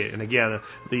you'll see it. And again,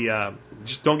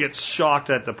 just don't get shocked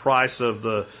at the price of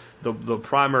the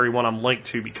primary one I'm linked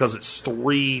to, because it's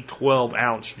 3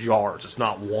 12-ounce jars. It's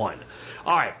not one.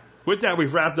 All right. With that,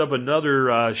 we've wrapped up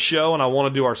another show, and I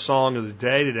want to do our song of the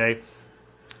day today.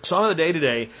 Song of the day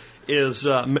today is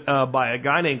by a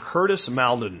guy named Curtis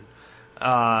Malden.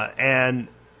 And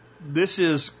this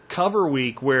is cover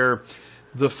week, where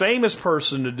the famous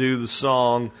person to do the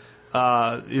song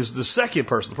is the second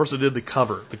person, the person who did the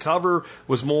cover. The cover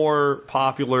was more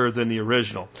popular than the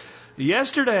original.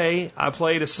 Yesterday, I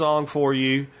played a song for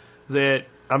you that,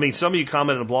 I mean, some of you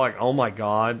commented in the blog, oh my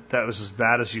God, that was as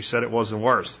bad as you said it was and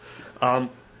worse.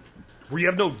 We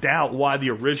have no doubt why the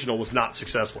original was not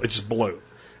successful. It just blew.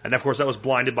 And of course, that was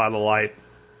Blinded by the Light,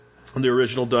 the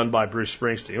original done by Bruce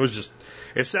Springsteen.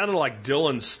 It sounded like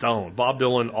Dylan stoned. Bob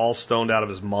Dylan all stoned out of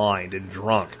his mind and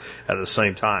drunk at the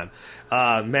same time.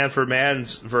 Manfred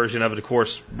Mann's version of it, of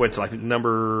course, went to, I think,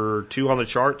 number 2 on the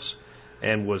charts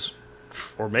and was,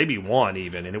 or maybe 1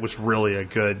 even, and it was really a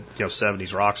good,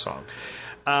 70s rock song.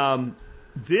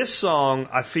 This song,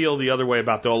 I feel the other way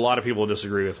about, though a lot of people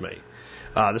disagree with me.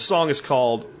 The song is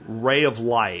called Ray of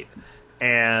Light,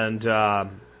 and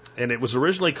it was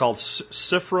originally called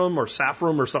Sifrim or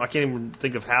something. I can't even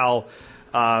think of how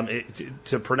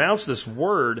to pronounce this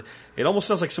word. It almost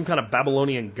sounds like some kind of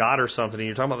Babylonian god or something, and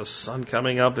you're talking about the sun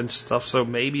coming up and stuff, so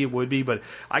maybe it would be, but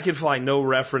I can find no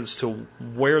reference to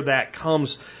where that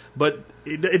comes. But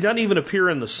it doesn't even appear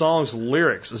in the song's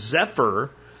lyrics. Zephyr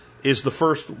is the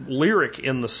first lyric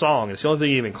in the song. It's the only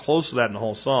thing even close to that in the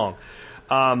whole song.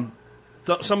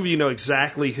 Some of you know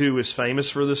exactly who is famous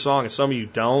for this song, and some of you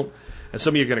don't. And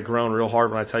some of you are going to groan real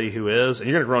hard when I tell you who is. And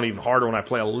you're going to groan even harder when I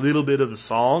play a little bit of the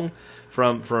song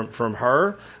from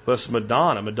her. But it's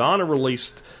Madonna. Madonna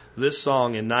released this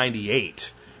song in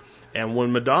 '98. And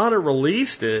when Madonna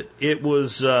released it, it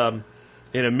was an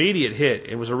immediate hit.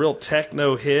 It was a real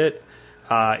techno hit.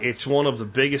 It's one of the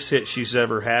biggest hits she's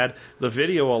ever had. The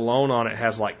video alone on it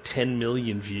has like 10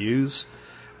 million views.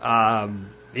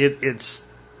 It's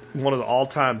one of the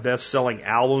all-time best-selling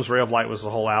albums. Ray of Light was the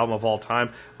whole album of all time.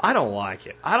 I don't like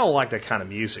it. I don't like that kind of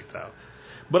music, though.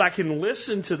 But I can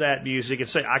listen to that music and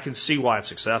say I can see why it's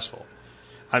successful.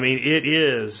 I mean, it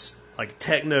is like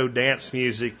techno dance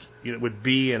music. It would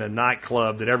be in a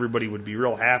nightclub that everybody would be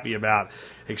real happy about,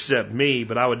 except me,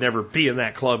 but I would never be in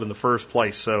that club in the first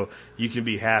place, so you can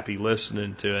be happy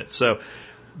listening to it. So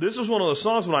this was one of those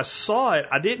songs, when I saw it,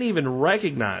 I didn't even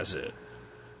recognize it.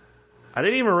 I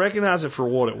didn't even recognize it for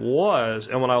what it was,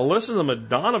 and when I listened to the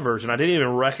Madonna version, I didn't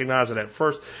even recognize it at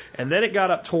first, and then it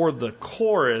got up toward the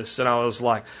chorus, and I was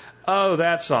like, oh,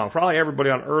 that song. Probably everybody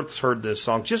on Earth's heard this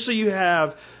song. Just so you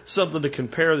have something to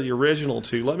compare the original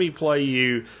to, let me play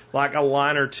you like a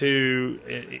line or two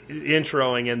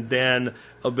introing, and then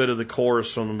a bit of the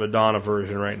chorus from the Madonna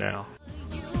version right now.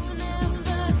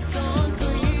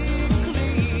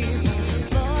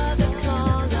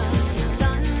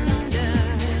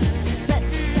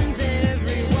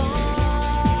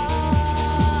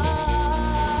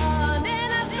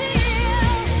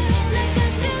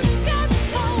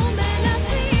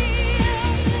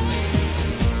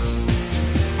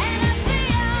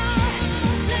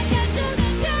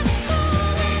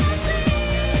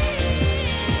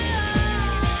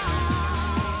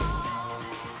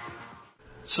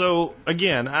 So,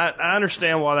 again, I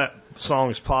understand why that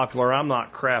song is popular. I'm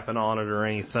not crapping on it or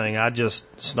anything.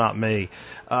 It's not me.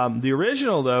 The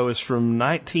original, though, is from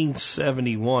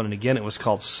 1971, and again, it was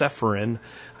called Sephirin.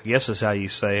 I guess is how you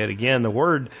say it. Again, the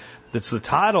word that's the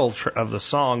title of the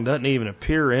song doesn't even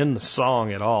appear in the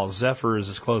song at all. Zephyr is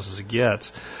as close as it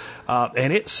gets.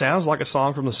 And it sounds like a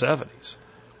song from the 70s.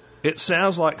 It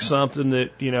sounds like something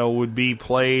that, would be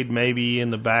played maybe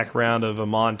in the background of a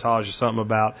montage or something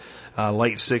about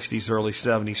late 60s, early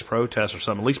 70s protests or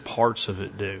something. At least parts of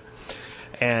it do.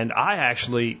 And I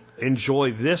actually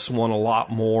enjoy this one a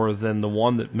lot more than the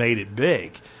one that made it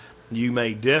big. You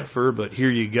may differ, but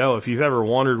here you go. If you've ever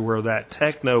wondered where that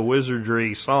techno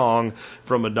wizardry song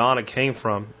from Madonna came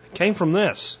from, it came from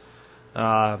this.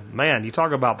 Man, you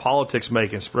talk about politics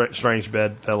making strange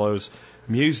bedfellows.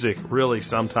 Music really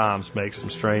sometimes makes some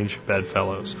strange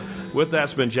bedfellows. With that,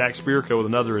 it's been Jack Spirko with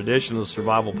another edition of the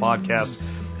Survival Podcast,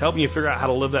 helping you figure out how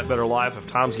to live that better life if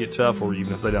times get tough or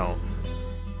even if they don't.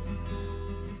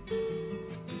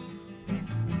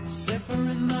 Zephyr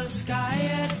in the sky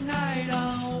at night,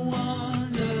 I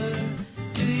wonder,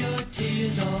 do your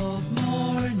tears of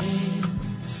morning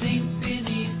sink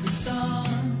beneath the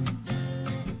sun?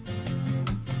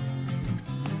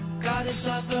 Goddess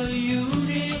of the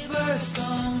universe,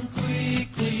 come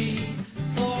quickly,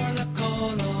 for the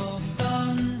call of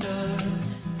thunder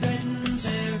threatens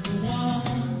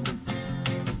everyone.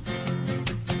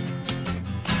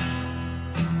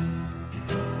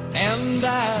 And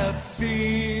I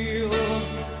feel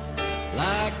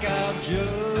like I've just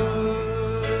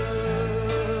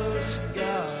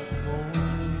got home.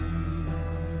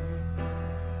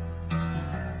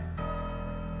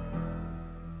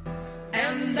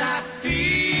 And I feel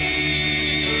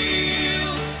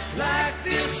like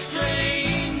this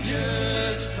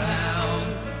stranger's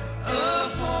found a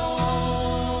home.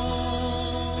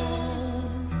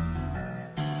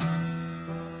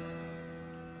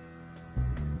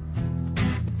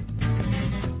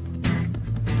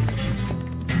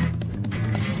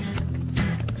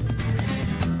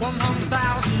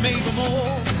 $100,000, maybe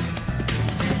more,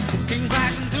 came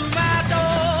crashing through my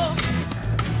door.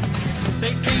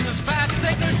 They came as fast as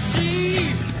they could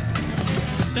see.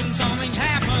 Then something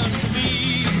happened to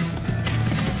me.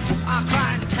 I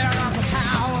cried and tear out the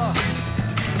power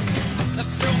that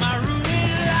filled my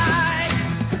rooted life.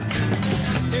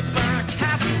 It burned a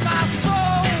cap in my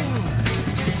soul.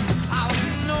 I was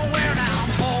nowhere now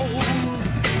whole.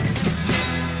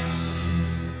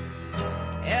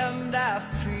 And I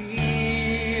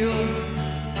feel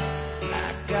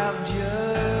like I've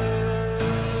just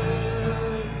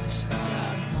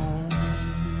got home.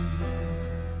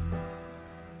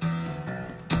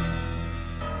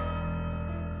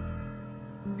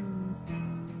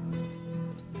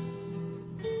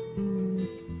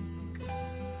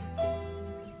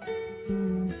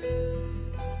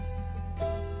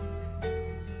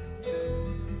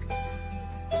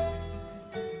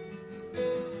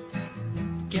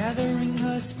 Gathering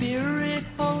her spirit,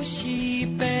 oh, she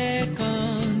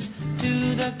beckons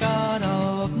to the God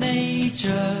of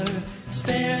nature.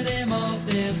 Spare them of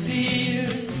their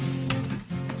fears.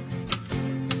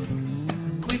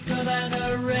 Quicker than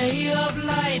a ray of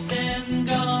light, then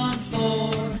gone,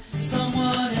 for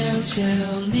someone else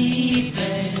shall lead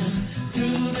them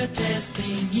through the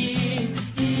testing years.